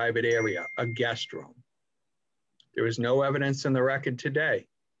in a private area, a guest room. There is no evidence in the record today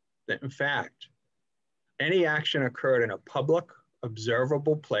that, in fact, any action occurred in a public,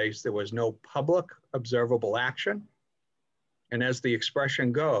 observable place. There was no public, observable action. And as the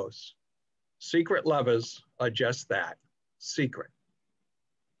expression goes, secret lovers are just that, secret.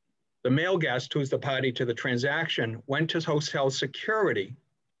 The male guest, who's the party to the transaction, went to hotel security,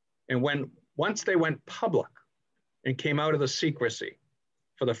 and once they went public and came out of the secrecy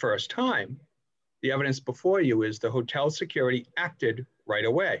for the first time, the evidence before you is the hotel security acted right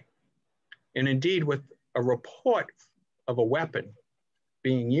away. And indeed, with a report of a weapon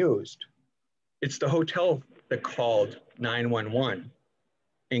being used, it's the hotel that called 911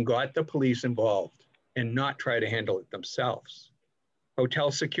 and got the police involved and not try to handle it themselves.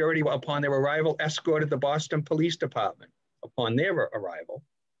 Hotel security, upon their arrival, escorted the Boston Police Department upon their arrival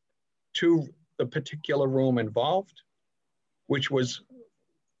to the particular room involved, which was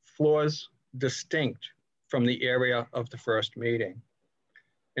floors distinct from the area of the first meeting.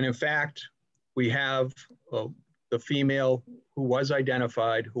 And in fact, we have the female who was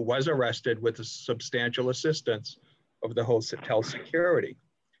identified, who was arrested with the substantial assistance of the hotel security.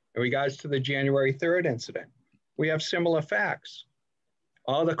 In regards to the January 3rd incident, we have similar facts.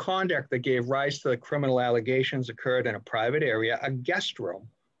 All the conduct that gave rise to the criminal allegations occurred in a private area, a guest room,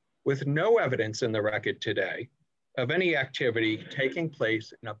 with no evidence in the record today of any activity taking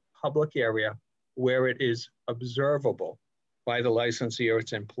place in a public area where it is observable by the licensee or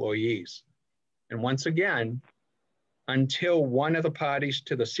its employees. And once again, until one of the parties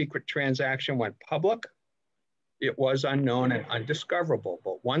to the secret transaction went public, it was unknown and undiscoverable.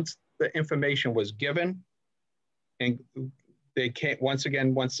 But once the information was given and they came, once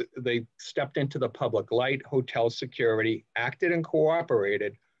they stepped into the public light, hotel security acted and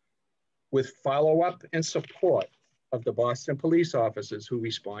cooperated with follow-up and support of the Boston police officers who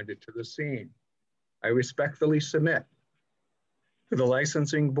responded to the scene. I respectfully submit to the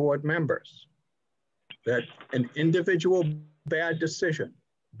licensing board members that an individual bad decision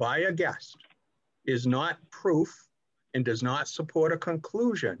by a guest is not proof and does not support a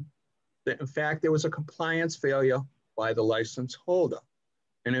conclusion that, in fact, there was a compliance failure by the license holder.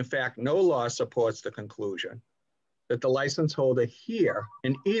 And in fact, no law supports the conclusion that the license holder here,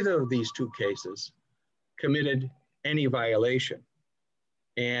 in either of these two cases, committed any violation.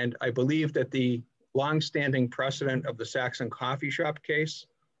 And I believe that the longstanding precedent of the Saxon Coffee Shop case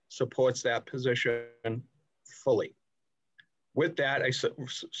supports that position fully. With that, I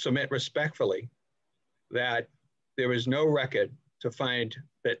submit respectfully that there is no record to find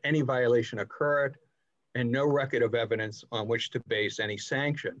that any violation occurred and no record of evidence on which to base any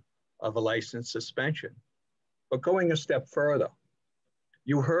sanction of a license suspension. But going a step further,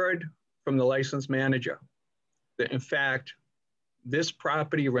 you heard from the license manager that in fact, this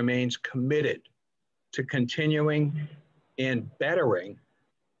property remains committed to continuing and bettering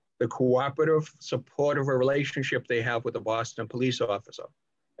the cooperative, supportive relationship they have with the Boston police officer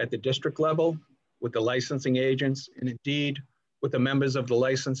at the district level, with the licensing agents, and indeed with the members of the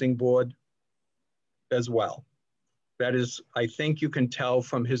licensing board as well. That is, I think you can tell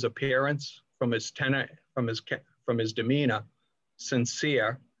from his appearance, from his tenor, from his demeanor,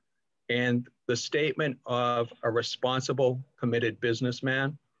 sincere, and the statement of a responsible, committed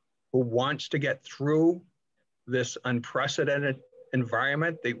businessman who wants to get through this unprecedented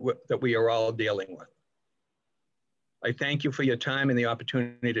environment that we are all dealing with. I thank you for your time and the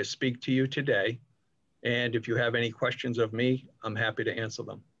opportunity to speak to you today. And if you have any questions of me, I'm happy to answer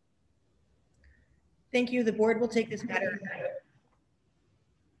them. Thank you. The board will take this matter.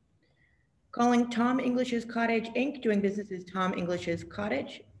 Calling Tom English's Cottage, Inc., doing business as Tom English's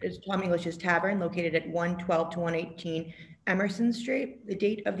Cottage, is Tom English's Tavern, located at 112 to 118 Emerson Street. The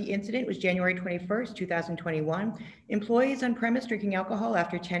date of the incident was January 21st, 2021. Employees on premise drinking alcohol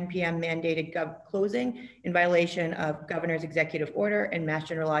after 10 p.m. mandated closing in violation of Governor's Executive Order and Mass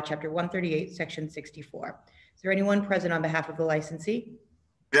General Law, Chapter 138, Section 64. Is there anyone present on behalf of the licensee?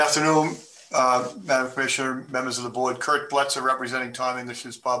 Good afternoon, Madam Commissioner, members of the board. Kurt Bletzer representing Tom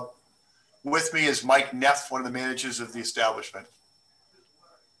English's Pub. With me is Mike Neff, one of the managers of the establishment.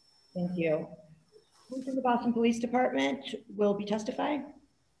 Thank you. Who from the Boston Police Department will be testifying?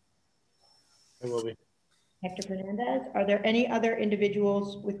 I will be. Hector Fernandez. Are there any other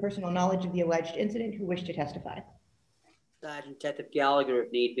individuals with personal knowledge of the alleged incident who wish to testify? Sergeant Detective Gallagher,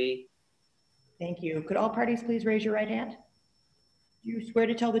 if need be. Thank you. Could all parties please raise your right hand? Do you swear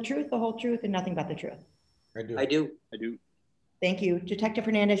to tell the truth, the whole truth, and nothing but the truth? I do. I do. I do. Thank you. Detective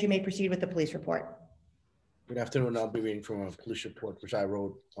Fernandez, you may proceed with the police report. Good afternoon. I'll be reading from a police report which I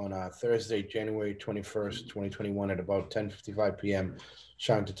wrote on Thursday, January 21st, 2021 at about 10:55 p.m.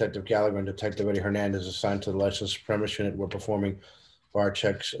 Sergeant Detective Gallagher and Detective Eddie Hernandez, assigned to the licensed premise unit, were performing bar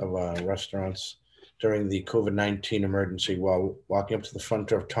checks of restaurants during the COVID-19 emergency while walking up to the front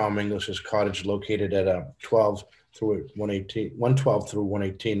door of Tom English's Cottage, located at 112 through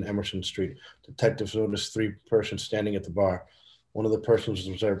 118 Emerson Street. Detectives noticed three persons standing at the bar. One of the persons was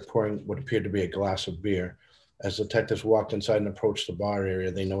observed pouring what appeared to be a glass of beer. As detectives walked inside and approached the bar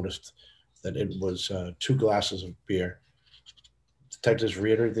area, they noticed that it was 2 glasses of beer. Detectives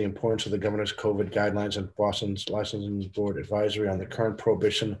reiterated the importance of the governor's COVID guidelines and Boston's licensing board advisory on the current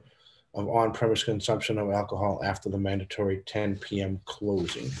prohibition of on-premise consumption of alcohol after the mandatory 10 p.m.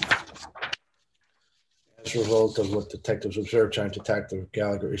 closing. As a result of what detectives observed, Sergeant Detective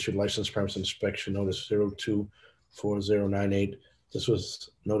Gallagher issued license premise inspection notice 024098. This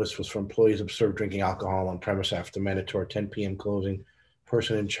notice was for employees observed drinking alcohol on premise after mandatory 10 p.m. closing.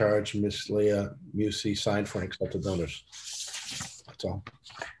 Person in charge, Ms. Leah Musey, signed for an accepted notice. That's all.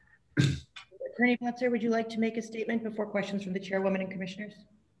 Attorney Bletzer, would you like to make a statement before questions from the chairwoman and commissioners?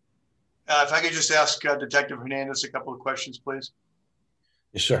 If I could just ask Detective Hernandez a couple of questions, please.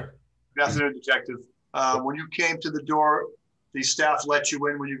 Yes, sir. Good afternoon, Detective. When you came to the door, the staff let you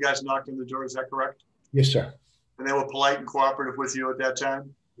in when you guys knocked on the door, is that correct? Yes, sir. And they were polite and cooperative with you at that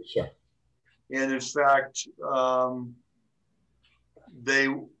time? Yes, sir. And in fact,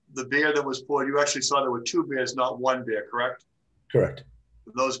 the beer that was poured, you actually saw there were 2 beers, not 1 beer, correct? Correct.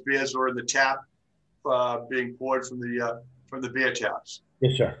 Those beers were in the tap being poured from the beer taps.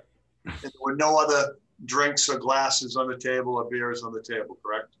 Yes, sir. And there were no other drinks or glasses on the table or beers on the table,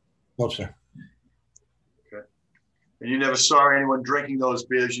 correct? No, sir. Okay. And you never saw anyone drinking those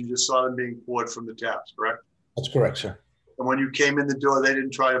beers, you just saw them being poured from the taps, correct? That's correct, sir. And when you came in the door, they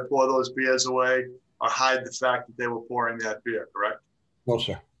didn't try to pour those beers away or hide the fact that they were pouring that beer, correct? No,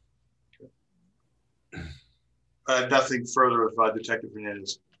 sir. I have nothing further of Detective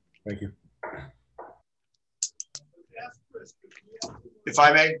Hernandez. Thank you. If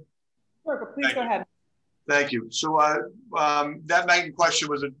I may? Sure, please go ahead. Thank you. So that night in question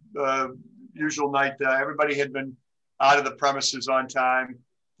was a usual night. Everybody had been out of the premises on time.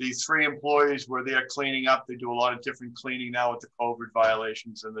 The 3 employees were there cleaning up. They do a lot of different cleaning now with the COVID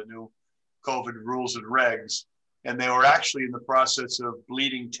violations and the new COVID rules and regs. And they were actually in the process of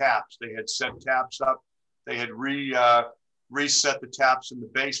bleeding taps. They had set taps up. They had reset the taps in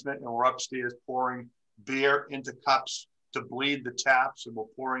the basement and were upstairs pouring beer into cups to bleed the taps, and were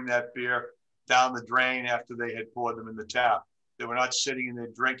pouring that beer down the drain after they had poured them in the tap. They were not sitting in there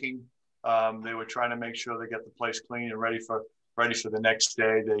drinking. They were trying to make sure they get the place clean and ready for the next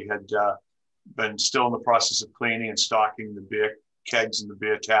day. They had been still in the process of cleaning and stocking the beer kegs and the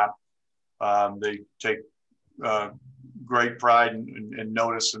beer tap. They take great pride and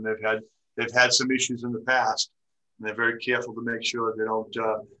notice, and they've had some issues in the past, and they're very careful to make sure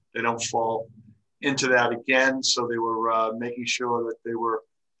that they don't fall into that again. So they were making sure that they were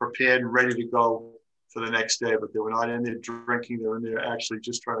prepared and ready to go for the next day, but they were not in there drinking. They were in there actually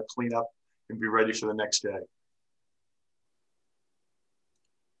just trying to clean up and be ready for the next day.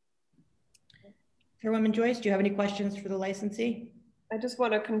 Chairwoman Joyce, do you have any questions for the licensee? I just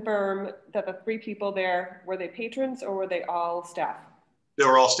want to confirm that the 3 people there, were they patrons or were they all staff? They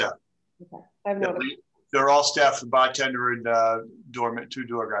were all staff. Okay. I have no other. They're all staff, the bartender and 2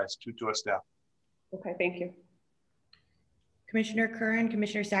 door guys, 2 door staff. Okay, thank you. Commissioner Curran,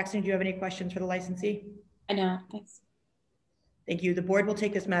 Commissioner Saxon, do you have any questions for the licensee? I know, thanks. Thank you. The board will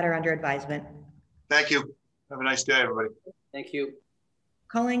take this matter under advisement. Thank you. Have a nice day, everybody. Thank you.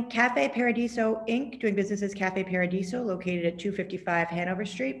 Calling Cafe Paradiso Inc., doing business as Cafe Paradiso, located at 255 Hanover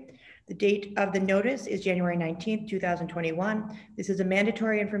Street. The date of the notice is January 19th, 2021. This is a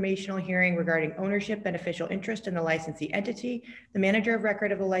mandatory informational hearing regarding ownership, beneficial interest in the licensee entity, the manager of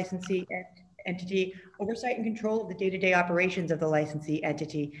record of the licensee entity, oversight and control of the day-to-day operations of the licensee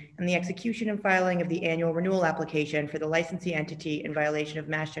entity, and the execution and filing of the annual renewal application for the licensee entity in violation of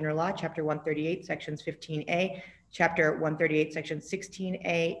Mass General Law, Chapter 138, Sections 15A, Chapter 138, Sections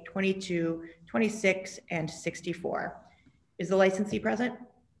 16A, 22, 26, and 64. Is the licensee present?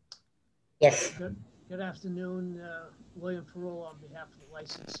 Yes. Good afternoon. William Ferrol on behalf of the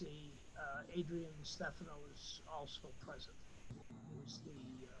licensee. Adrian Stefano is also present. Who's the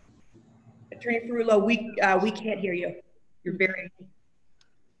Attorney Ferrulo, we can't hear you. You're very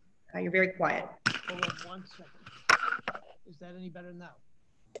quiet. Hold on 1 second. Is that any better now?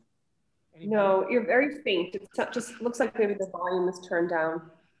 No, you're very faint. It just looks like maybe the volume is turned down.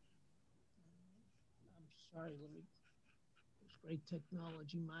 I'm sorry, this great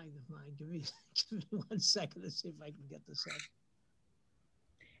technology mind of mine. Give me 1 second to see if I can get this out.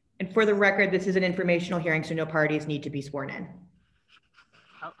 And for the record, this is an informational hearing, so no parties need to be sworn in.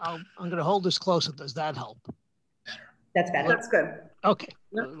 I'm going to hold this closer. Does that help? That's better. That's good. Okay.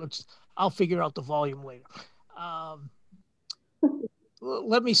 Yep. I'll figure out the volume later.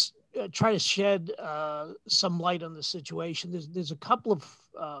 Let me try to shed some light on the situation. There's a couple of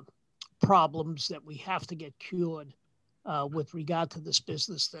problems that we have to get cured with regard to this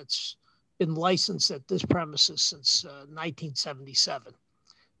business that's been licensed at this premises since 1977.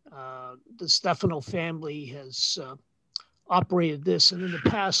 The Stefano family has operated this, and in the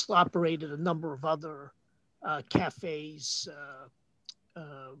past operated a number of other cafes,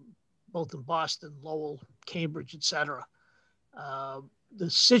 both in Boston, Lowell, Cambridge, etc. The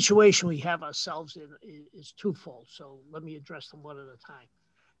situation we have ourselves in is twofold, so let me address them one at a time.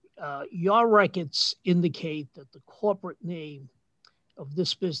 Your records indicate that the corporate name of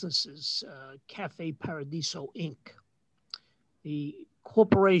this business is Cafe Paradiso Inc. The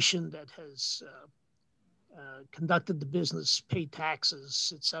corporation that has conducted the business, paid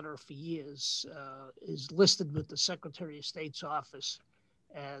taxes, et cetera, for years, is listed with the Secretary of State's office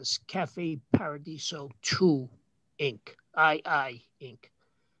as Cafe Paradiso II Inc., II Inc.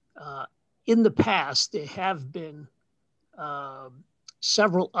 In the past, there have been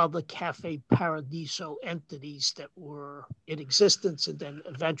several other Cafe Paradiso entities that were in existence and then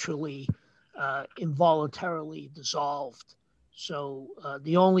eventually involuntarily dissolved. So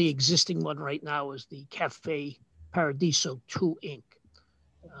the only existing one right now is the Cafe Paradiso II Inc.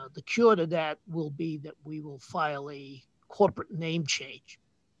 The cure to that will be that we will file a corporate name change,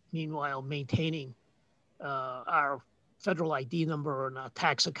 meanwhile maintaining our federal ID number and our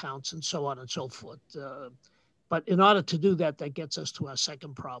tax accounts and so on and so forth. But in order to do that, that gets us to our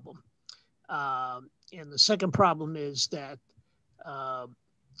second problem. And the second problem is that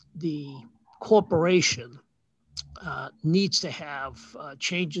the corporation needs to have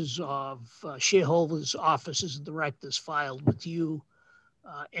changes of shareholders, officers, and directors filed with you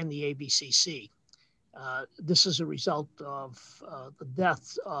and the ABCC. This is a result of the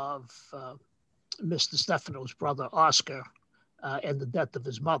death of Mr. Stefano's brother, Oscar, and the death of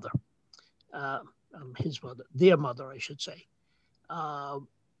his mother, their mother, I should say.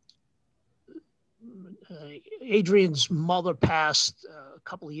 Adrian's mother passed a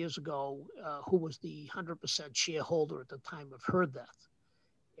couple of years ago, who was the 100% shareholder at the time of her death.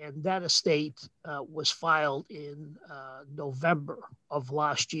 And that estate was filed in November of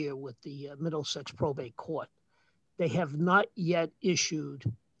last year with the Middlesex Probate Court. They have not yet issued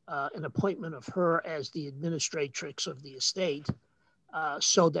an appointment of her as the administratrix of the estate,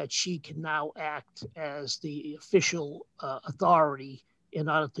 so that she can now act as the official authority in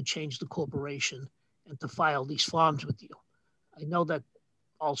order to change the corporation and to file these forms with you. I know that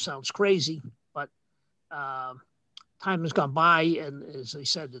all sounds crazy, but time has gone by, and as I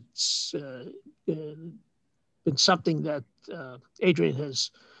said, it's been something that Adrienne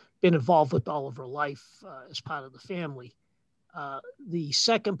has been involved with all of her life as part of the family. The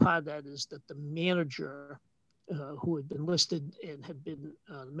second part of that is that the manager who had been listed and had been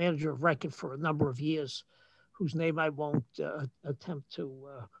the manager of record for a number of years, whose name I won't attempt to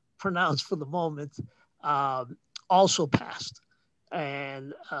pronounce for the moment, also passed.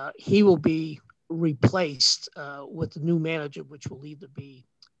 And he will be replaced with the new manager, which will either be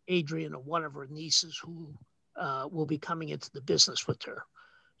Adrienne or one of her nieces who will be coming into the business with her.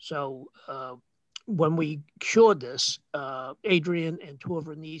 So when we cure this, Adrienne and two of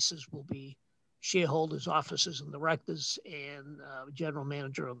her nieces will be shareholders, officers, and directors, and general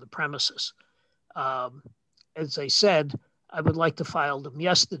manager of the premises. As I said, I would like to file them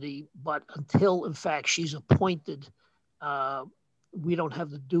yesterday, but until, in fact, she's appointed, we don't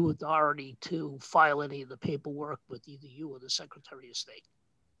have the due authority to file any of the paperwork with either you or the Secretary of State.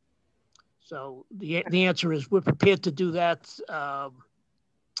 So the answer is we're prepared to do that.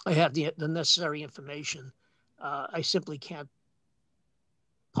 I have the necessary information. I simply can't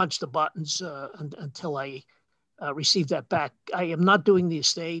punch the buttons until I receive that back. I am not doing the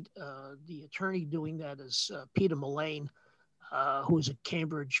estate. The attorney doing that is Peter Mullane, who is a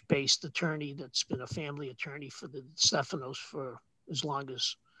Cambridge-based attorney that's been a family attorney for the Stefanos for as long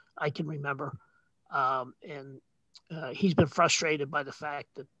as I can remember. And he's been frustrated by the fact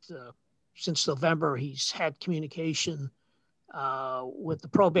that since November, he's had communication with the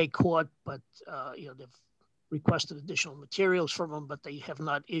probate court, but they've requested additional materials from him, but they have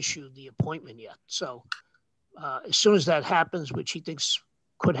not issued the appointment yet. So as soon as that happens, which he thinks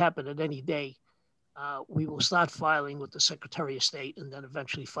could happen at any day, we will start filing with the Secretary of State and then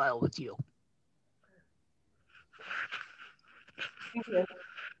eventually file with you. Thank you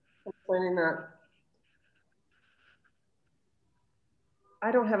for explaining that.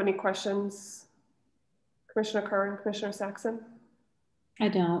 I don't have any questions. Commissioner Curran, Commissioner Saxon? I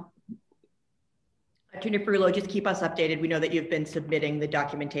don't. Attorney Ferrullo, just keep us updated. We know that you've been submitting the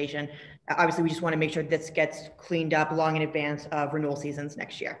documentation. Obviously, we just want to make sure this gets cleaned up long in advance of renewal seasons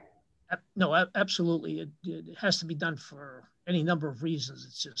next year. No, absolutely. It has to be done for any number of reasons.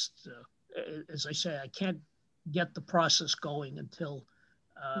 It's just, as I say, I can't get the process going until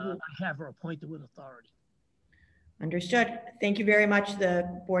I have her appointed with authority. Understood. Thank you very much.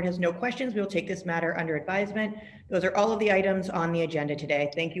 The board has no questions. We will take this matter under advisement. Those are all of the items on the agenda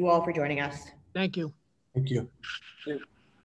today. Thank you all for joining us. Thank you. Thank you. Thank you.